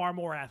was a far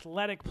more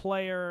athletic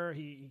player.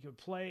 He could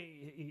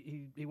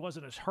play. He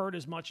wasn't as hurt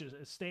as much as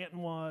Stanton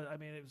was. I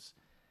mean,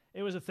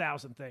 it was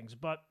 1,000 things.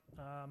 But,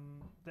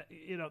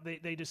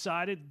 they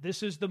decided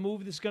this is the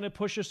move that's going to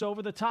push us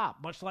over the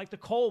top, much like the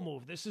Cole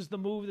move. This is the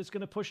move that's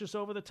going to push us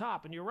over the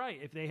top. And you're right.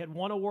 If they had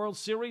won a World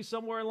Series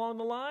somewhere along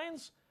the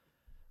lines,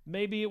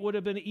 maybe it would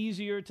have been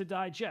easier to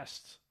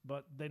digest,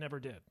 but they never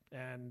did.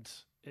 And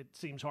it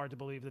seems hard to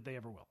believe that they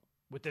ever will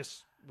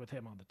with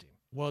him on the team.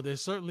 Well, they're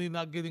certainly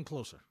not getting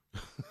closer.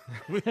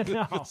 We could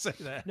say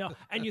that. No,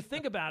 and you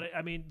think about it.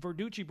 I mean,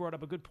 Verducci brought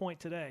up a good point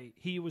today.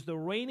 He was the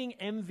reigning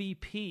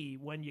MVP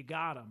when you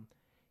got him.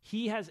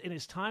 He has, in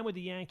his time with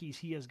the Yankees,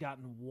 he has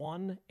gotten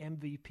one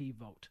MVP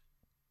vote.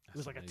 It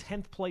was like amazing. A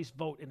 10th place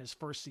vote in his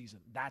first season.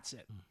 That's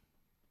it.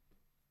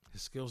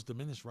 His skills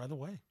diminished right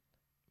away.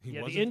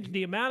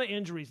 The amount of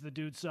injuries the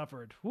dude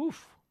suffered.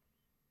 Woof.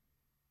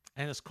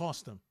 And it's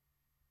cost him.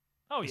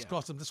 Oh, It's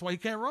cost him. That's why he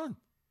can't run.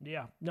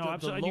 Yeah. No,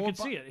 absolutely. You can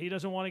see it. He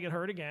doesn't want to get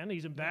hurt again.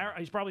 He's embarrassed.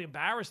 He's probably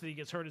embarrassed that he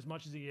gets hurt as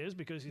much as he is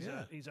because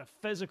he's a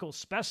physical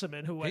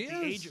specimen who at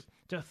the age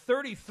to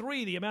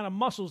 33, the amount of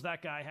muscles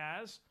that guy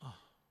has.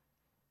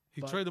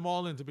 He traded them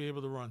all in to be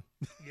able to run.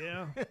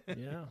 Yeah.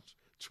 Yeah.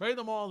 Trade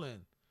them all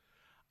in.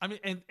 I mean,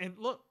 and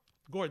look,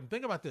 Gordon,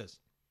 think about this.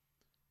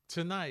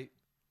 Tonight,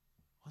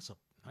 what's a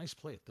nice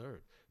play at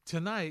third.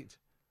 Tonight,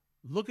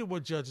 look at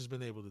what Judge has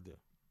been able to do.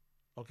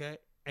 Okay?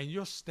 And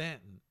you're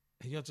Stanton,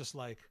 and you're just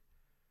like,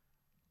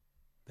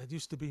 that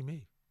used to be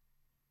me.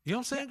 You know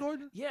what I'm saying,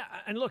 Gordon? Yeah,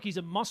 and look, he's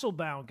a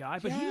muscle-bound guy,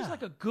 but he was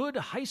like a good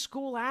high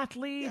school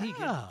athlete. He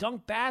could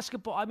dunk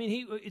basketball. I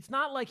mean, it's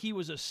not like he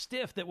was a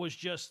stiff that was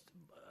just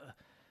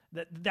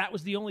that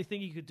was the only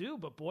thing he could do.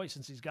 But boy,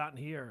 since he's gotten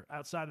here,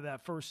 outside of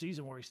that first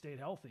season where he stayed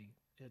healthy,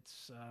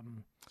 it's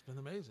been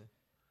amazing.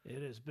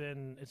 It's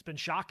been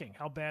shocking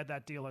how bad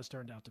that deal has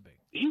turned out to be.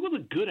 He was a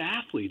good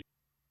athlete.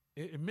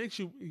 It makes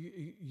you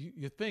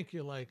think,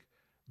 you're like,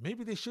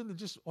 maybe they shouldn't have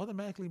just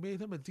automatically made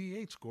him a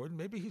DH, Gordon.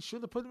 Maybe he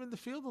should have put him in the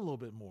field a little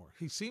bit more.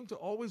 He seemed to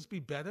always be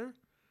better,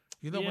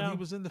 when he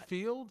was in the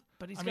field.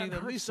 But he's gotten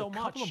hurt so much.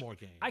 A couple of more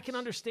games. I can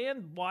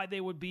understand why they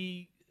would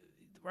be,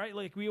 right?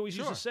 Like we always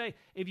used to say,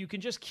 if you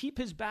can just keep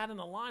his bat in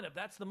the lineup,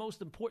 that's the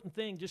most important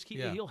thing. Just keep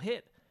it. He'll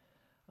hit.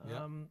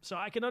 So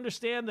I can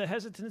understand the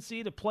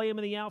hesitancy to play him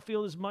in the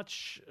outfield as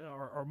much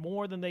or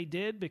more than they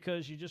did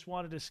because you just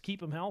wanted to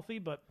keep him healthy.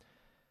 But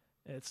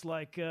it's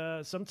like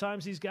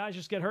sometimes these guys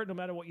just get hurt no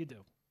matter what you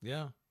do.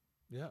 Yeah.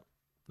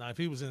 Now, if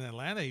he was in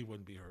Atlanta, he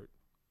wouldn't be hurt.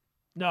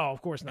 No,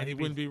 of course not. And he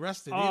wouldn't be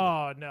rested either.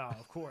 Oh, no,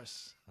 of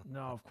course. No,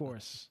 of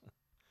course.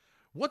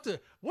 What do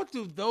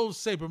those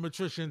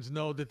sabermetricians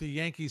know that the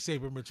Yankee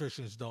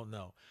sabermetricians don't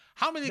know?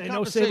 How many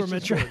conversations?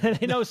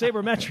 They know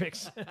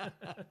sabermetrics.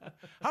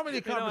 How many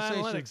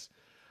conversations?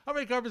 How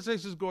many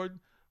conversations, Gordon?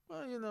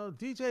 Well,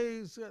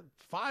 DJ's got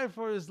 5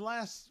 for his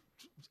last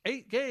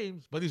 8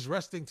 games, but he's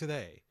resting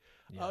today.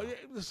 Yeah.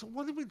 Listen,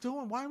 what are we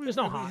doing? Why are we? There's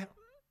no hot.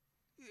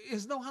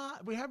 It's no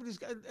hot. We have these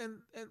guys, and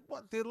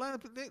what the Atlanta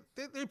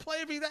they play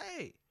every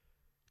day.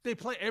 They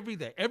play every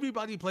day.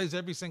 Everybody plays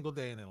every single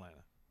day in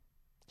Atlanta.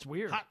 It's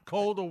weird. Hot,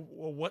 cold,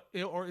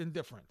 or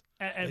indifferent.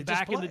 And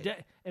back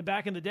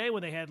in the day,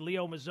 when they had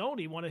Leo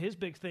Mazzoni, one of his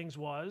big things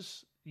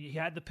was you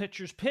had the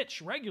pitchers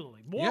pitch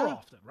regularly, more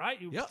often,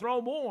 right? You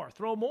throw more.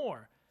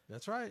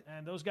 That's right.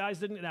 And those guys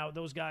didn't. Now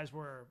those guys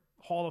were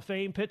Hall of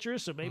Fame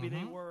pitchers, so maybe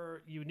they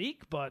were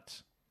unique,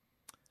 but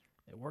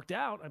it worked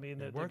out. I mean,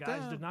 the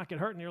guys did not get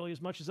hurt nearly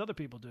as much as other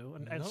people do,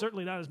 and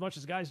certainly not as much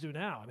as guys do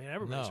now. I mean,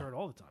 everybody's hurt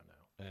all the time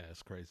now. Yeah,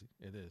 it's crazy.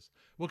 It is.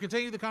 We'll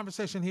continue the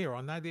conversation here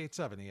on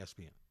 98.7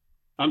 ESPN.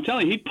 I'm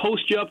telling you, he'd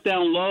post you up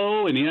down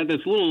low, and he had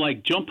this little,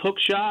 jump hook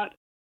shot.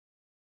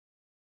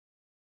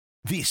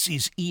 This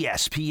is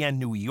ESPN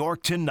New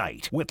York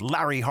Tonight with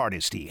Larry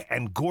Hardesty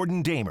and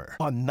Gordon Damer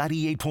on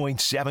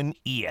 98.7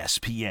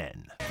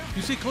 ESPN.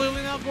 You see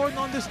clearly now, Gordon,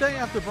 on this day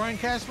after Brian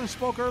Cashman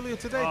spoke earlier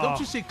today? Don't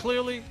you see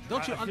clearly?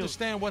 Don't you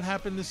understand what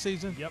happened this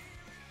season? Yep.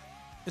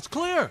 It's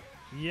clear.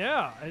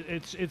 Yeah,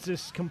 it's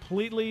this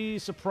completely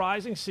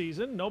surprising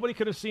season. Nobody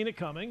could have seen it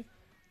coming.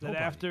 That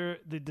after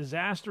the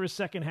disastrous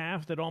second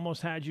half that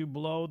almost had you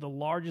blow the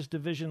largest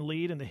division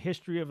lead in the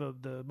history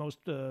of the most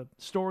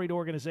storied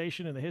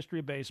organization in the history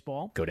of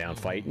baseball. Go down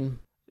fighting.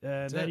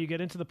 And then you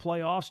get into the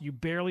playoffs. You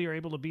barely are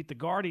able to beat the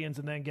Guardians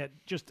and then get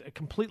just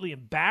completely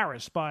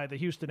embarrassed by the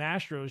Houston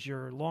Astros,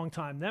 your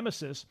longtime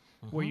nemesis,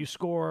 where you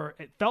score,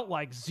 it felt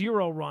like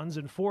 0 runs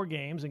in 4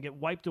 games and get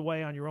wiped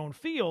away on your own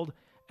field,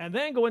 and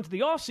then go into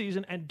the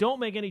offseason and don't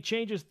make any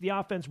changes to the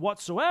offense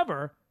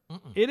whatsoever.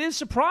 It is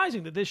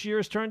surprising that this year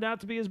has turned out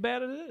to be as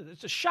bad as it is.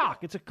 It's a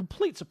shock. It's a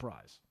complete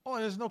surprise. Oh,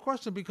 there's no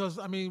question because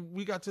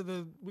we got to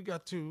the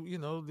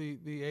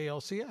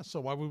ALCS.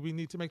 So why would we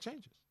need to make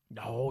changes?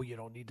 No, you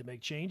don't need to make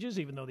changes,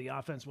 even though the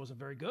offense wasn't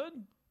very good.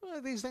 Well,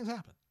 these things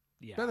happen.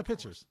 Yeah, better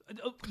pitchers.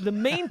 The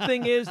main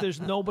thing is there's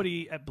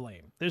nobody at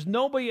blame. There's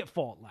nobody at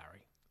fault,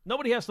 Larry.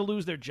 Nobody has to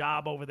lose their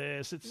job over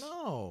this.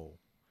 No.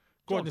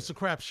 Gordon, it's a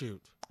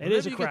crapshoot. It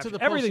is a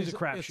crapshoot. Everything's a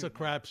crapshoot. It's a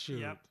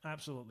crapshoot. Yep,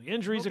 absolutely.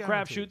 Injuries a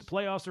crapshoot. The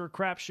playoffs are a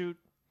crapshoot.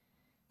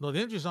 No, the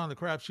injuries aren't a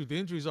crapshoot. The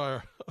injuries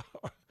are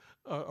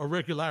a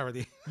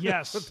regularity.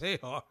 Yes, but they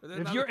are.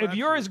 If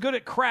you're as good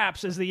at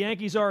craps as the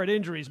Yankees are at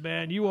injuries,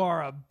 man, you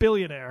are a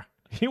billionaire.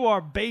 You are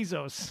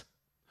Bezos.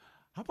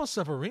 How about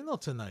Severino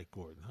tonight,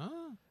 Gordon?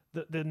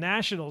 Huh? The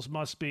Nationals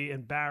must be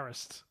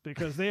embarrassed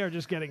because they are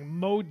just getting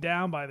mowed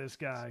down by this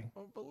guy.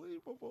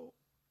 Unbelievable.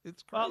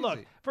 It's crazy. Look,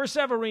 for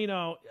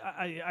Severino,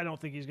 I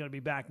don't think he's going to be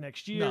back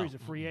next year. No. He's a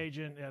free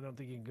agent. I don't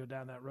think he can go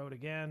down that road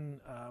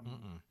again.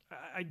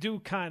 I do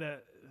kind of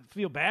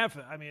feel bad for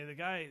him. I mean, the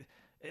guy,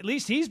 at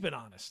least he's been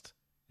honest.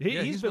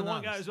 He's been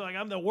one guy who's like,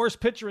 I'm the worst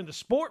pitcher in the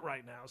sport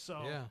right now.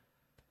 So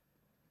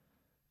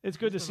it's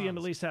good to see him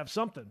at least have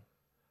something.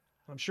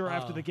 I'm sure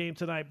after the game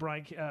tonight,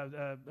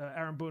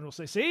 Aaron Boone will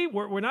say, see,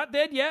 we're not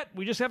dead yet.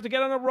 We just have to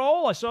get on a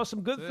roll. I saw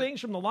some good things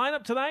from the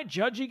lineup tonight.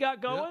 Judgy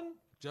got going.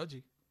 Yep.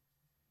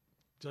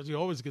 Judgy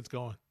always gets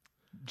going.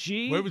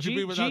 Where would you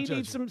be without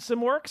Judgy? Needs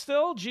some work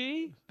still.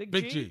 Big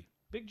G.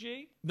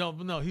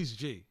 No, he's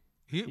G.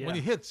 When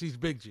he hits, he's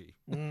Big G.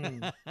 He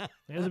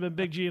hasn't been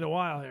Big G in a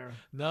while here.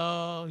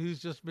 No, he's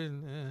just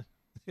been.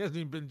 He hasn't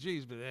even been G.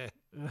 He's been.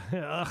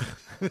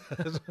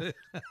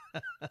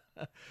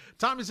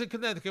 Tommy's in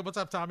Connecticut. What's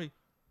up, Tommy?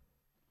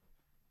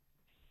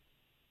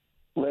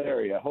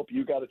 Larry, I hope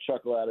you got a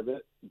chuckle out of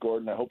it.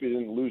 Gordon, I hope you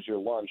didn't lose your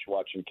lunch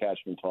watching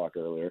Cashman talk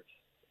earlier.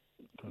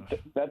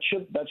 That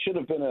should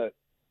have been a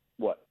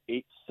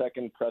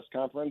 8-second press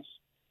conference,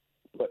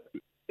 but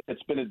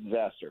it's been a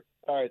disaster.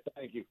 All right,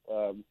 thank you.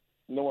 No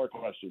more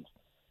questions.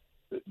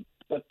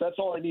 That's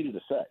all I needed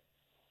to say.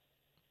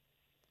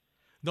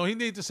 No, he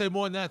needed to say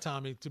more than that,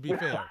 Tommy. To be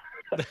fair,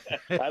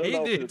 he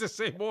needed to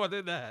say more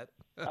than that.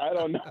 I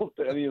don't know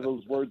if any of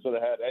those words would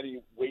have had any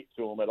weight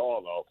to him at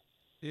all, though.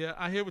 Yeah,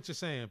 I hear what you're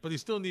saying, but he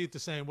still needed to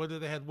say them, whether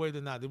they had weight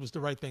or not. It was the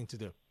right thing to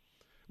do.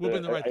 Would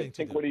have been the right thing to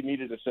do. I think what he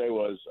needed to say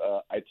was,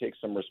 I take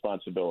some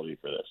responsibility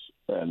for this,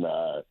 and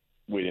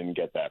we didn't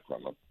get that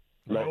from him.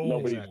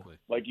 Nobody's, exactly.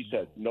 Like you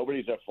said,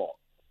 nobody's at fault.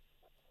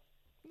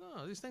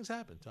 No, these things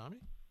happen, Tommy.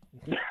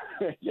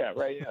 Yeah,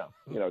 right. Yeah,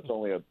 it's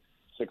only a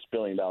 $6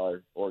 billion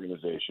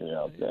organization.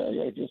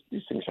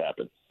 These things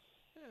happen.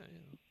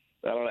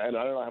 Yeah, I don't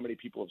know how many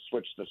people have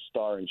switched to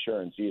Star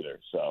Insurance either.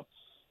 So,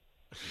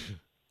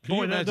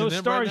 boy, those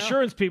Star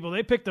Insurance people,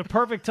 they picked the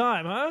perfect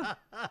time, huh?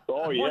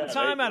 Oh yeah. One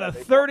time out of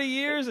 30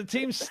 years, the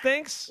team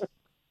stinks.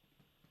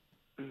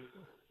 I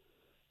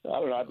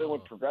don't know. I've been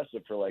with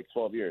Progressive for like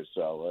 12 years,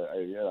 so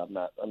I'm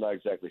not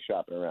exactly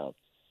shopping around.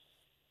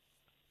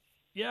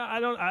 Yeah,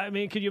 I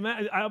mean, could you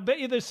imagine? I'll bet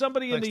you there's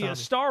somebody in the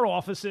Star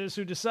offices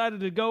who decided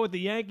to go with the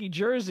Yankee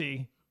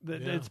jersey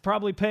that's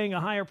probably paying a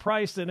higher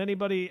price than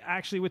anybody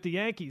actually with the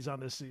Yankees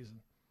on this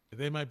season.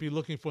 They might be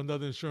looking for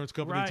another insurance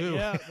company too.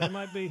 Yeah, they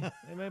might be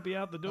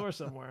out the door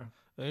somewhere.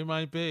 They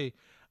might be.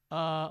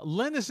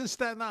 Len is in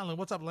Staten Island.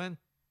 What's up, Len?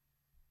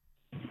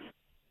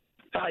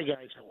 Hi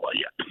guys, how are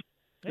you?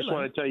 Just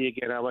want to tell you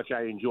again how much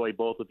I enjoy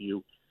both of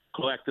you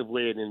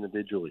collectively and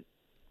individually.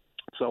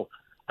 So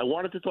I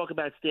wanted to talk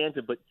about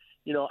Stanton, but,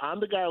 I'm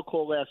the guy who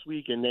called last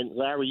week, and then,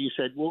 Larry, you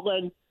said, well,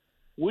 Len,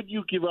 would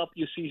you give up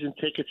your season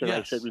tickets? And yes.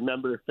 I said,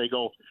 remember,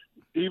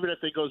 even if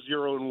they go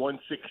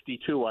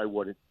 0-162, I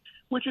wouldn't,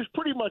 which is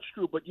pretty much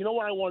true. But you know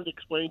what I wanted to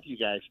explain to you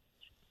guys?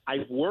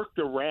 I've worked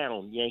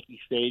around Yankee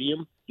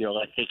Stadium,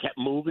 like they kept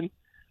moving.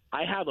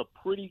 I have a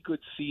pretty good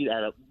seat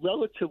at a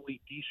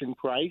relatively decent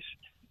price.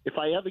 If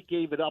I ever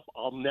gave it up,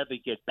 I'll never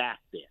get back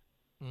there.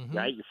 Mm-hmm.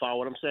 Right? You follow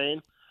what I'm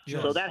saying?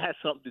 Yes. So that has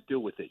something to do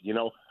with it.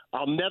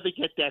 I'll never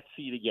get that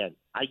seat again.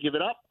 I give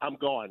it up, I'm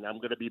gone. I'm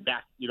going to be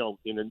back,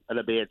 in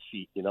a bad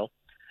seat,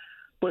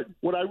 But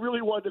what I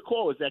really wanted to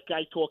call is that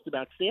guy talked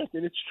about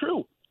Stanton. It's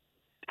true.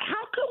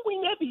 How come we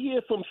never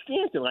hear from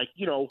Stanton? Like,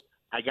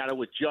 I got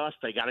to adjust.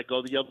 I got to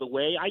go the other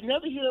way. I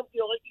never hear him.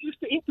 Like he used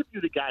to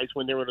interview the guys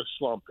when they're in a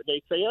slump, and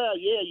they'd say, "Oh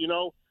yeah,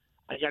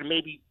 I got to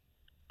maybe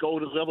go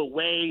the other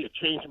way or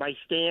change my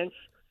stance."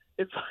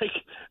 It's like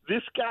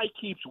this guy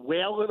keeps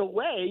wailing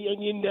away,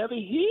 and you never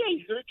hear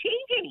he's going to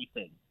change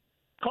anything.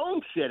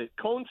 Cone said it.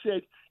 Cone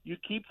said, "You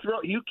keep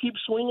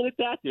swinging at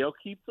that. They'll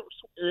keep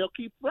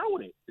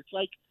throwing it." It's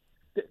like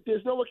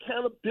there's no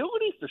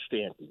accountability for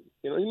Stanton.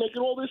 He's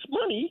making all this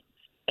money.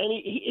 And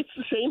it's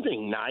the same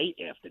thing night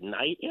after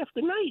night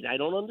after night. I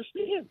don't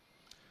understand.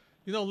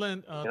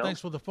 Len, thanks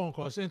for the phone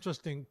call. It's an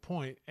interesting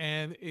point.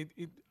 And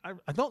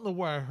I don't know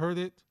where I heard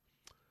it.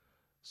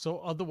 So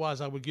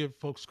otherwise I would give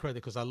folks credit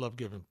because I love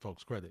giving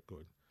folks credit,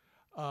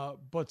 Gordon.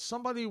 But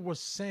somebody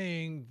was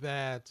saying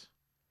that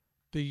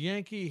the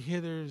Yankee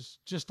hitters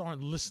just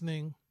aren't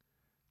listening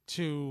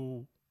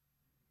to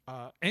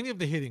any of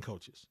the hitting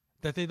coaches,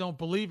 that they don't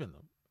believe in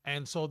them.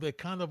 And so they're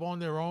kind of on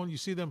their own. You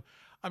see them.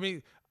 I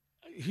mean,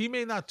 he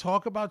may not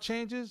talk about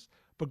changes,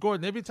 but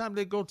Gordon, every time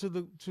they go to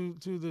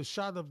the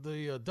shot of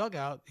the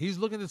dugout, he's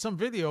looking at some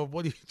video of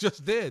what he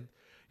just did.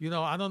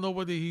 I don't know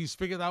whether he's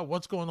figured out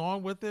what's going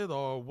on with it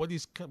or what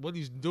he's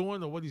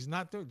doing or what he's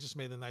not doing. Just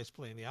made a nice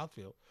play in the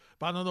outfield,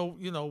 but I don't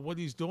know, what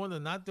he's doing or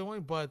not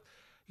doing. But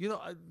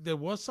there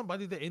was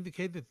somebody that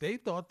indicated that they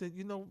thought that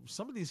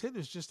some of these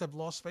hitters just have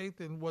lost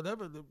faith in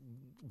whatever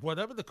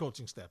the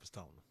coaching staff is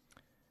telling them.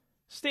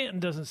 Stanton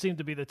doesn't seem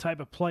to be the type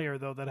of player,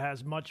 though, that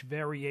has much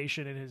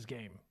variation in his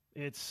game.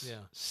 It's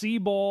see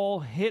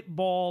ball, hit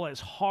ball as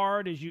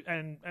hard as you –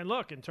 and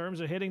look, in terms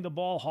of hitting the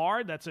ball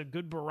hard, that's a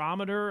good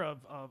barometer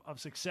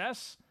of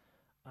success.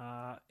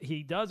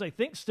 He does, I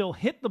think, still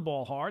hit the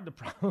ball hard. The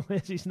problem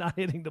is he's not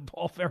hitting the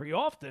ball very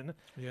often.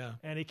 Yeah.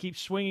 And he keeps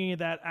swinging at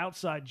that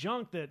outside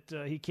junk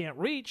that he can't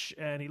reach,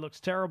 and he looks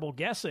terrible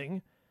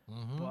guessing.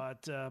 Mm-hmm.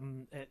 But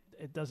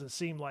it doesn't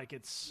seem like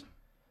it's –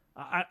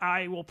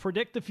 I will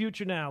predict the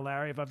future now,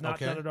 Larry, if I've not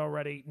done it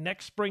already.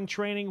 Next spring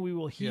training, we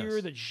will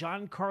hear that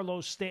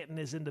Giancarlo Stanton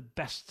is in the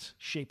best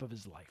shape of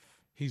his life.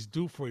 He's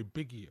due for a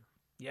big year.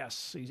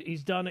 Yes,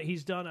 he's done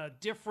a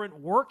different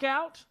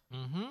workout.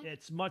 Mm-hmm.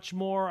 It's much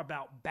more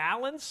about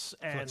balance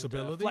and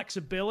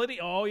flexibility.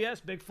 Oh, yes,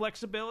 big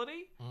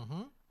flexibility.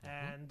 Mm-hmm.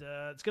 And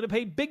it's going to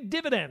pay big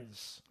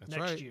dividends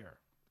next year.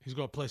 He's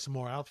going to play some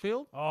more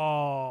outfield.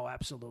 Oh,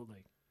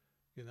 absolutely.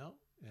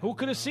 Who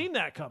could have seen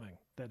that coming?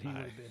 That he would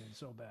have been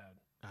so bad.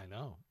 I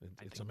know.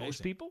 It's amazing.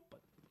 Most people, but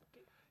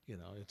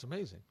it's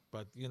amazing.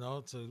 But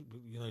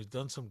he's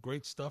done some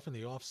great stuff in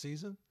the off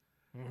season.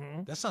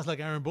 Mm-hmm. That sounds like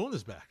Aaron Boone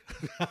is back.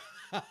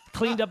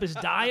 Cleaned up his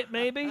diet,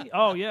 maybe.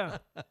 Oh yeah.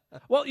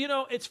 Well,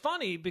 it's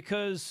funny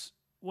because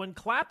when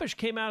Clappish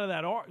came out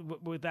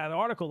of with that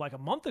article like a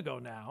month ago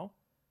now,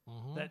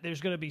 that there's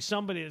going to be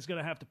somebody that's going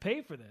to have to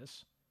pay for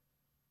this.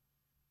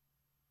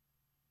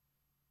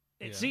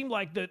 It seemed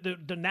like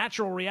the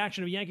natural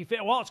reaction of a Yankee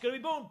fan, well, it's going to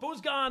be Boone.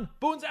 Boone's gone.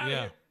 Boone's out of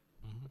here.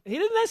 Mm-hmm. He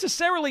didn't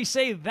necessarily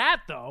say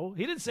that, though.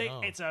 He didn't say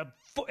it's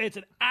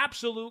an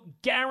absolute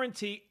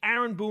guarantee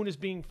Aaron Boone is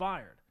being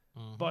fired.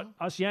 Mm-hmm. But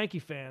us Yankee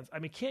fans, I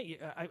mean, can't you?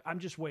 I'm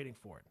just waiting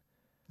for it.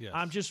 Yes.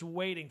 I'm just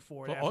waiting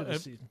for it after the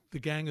season. The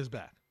gang is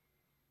back.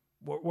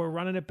 We're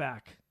running it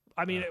back.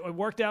 I mean, it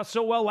worked out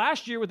so well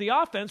last year with the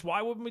offense.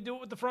 Why wouldn't we do it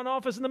with the front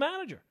office and the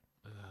manager?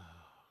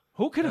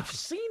 Who could have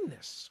seen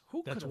this?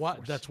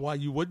 That's why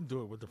you wouldn't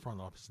do it with the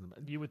front office.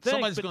 You would think,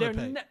 somebody's but going to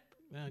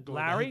pay.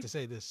 Larry, I hate to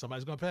say this,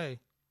 somebody's going to pay.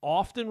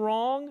 Often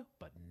wrong,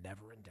 but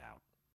never in doubt.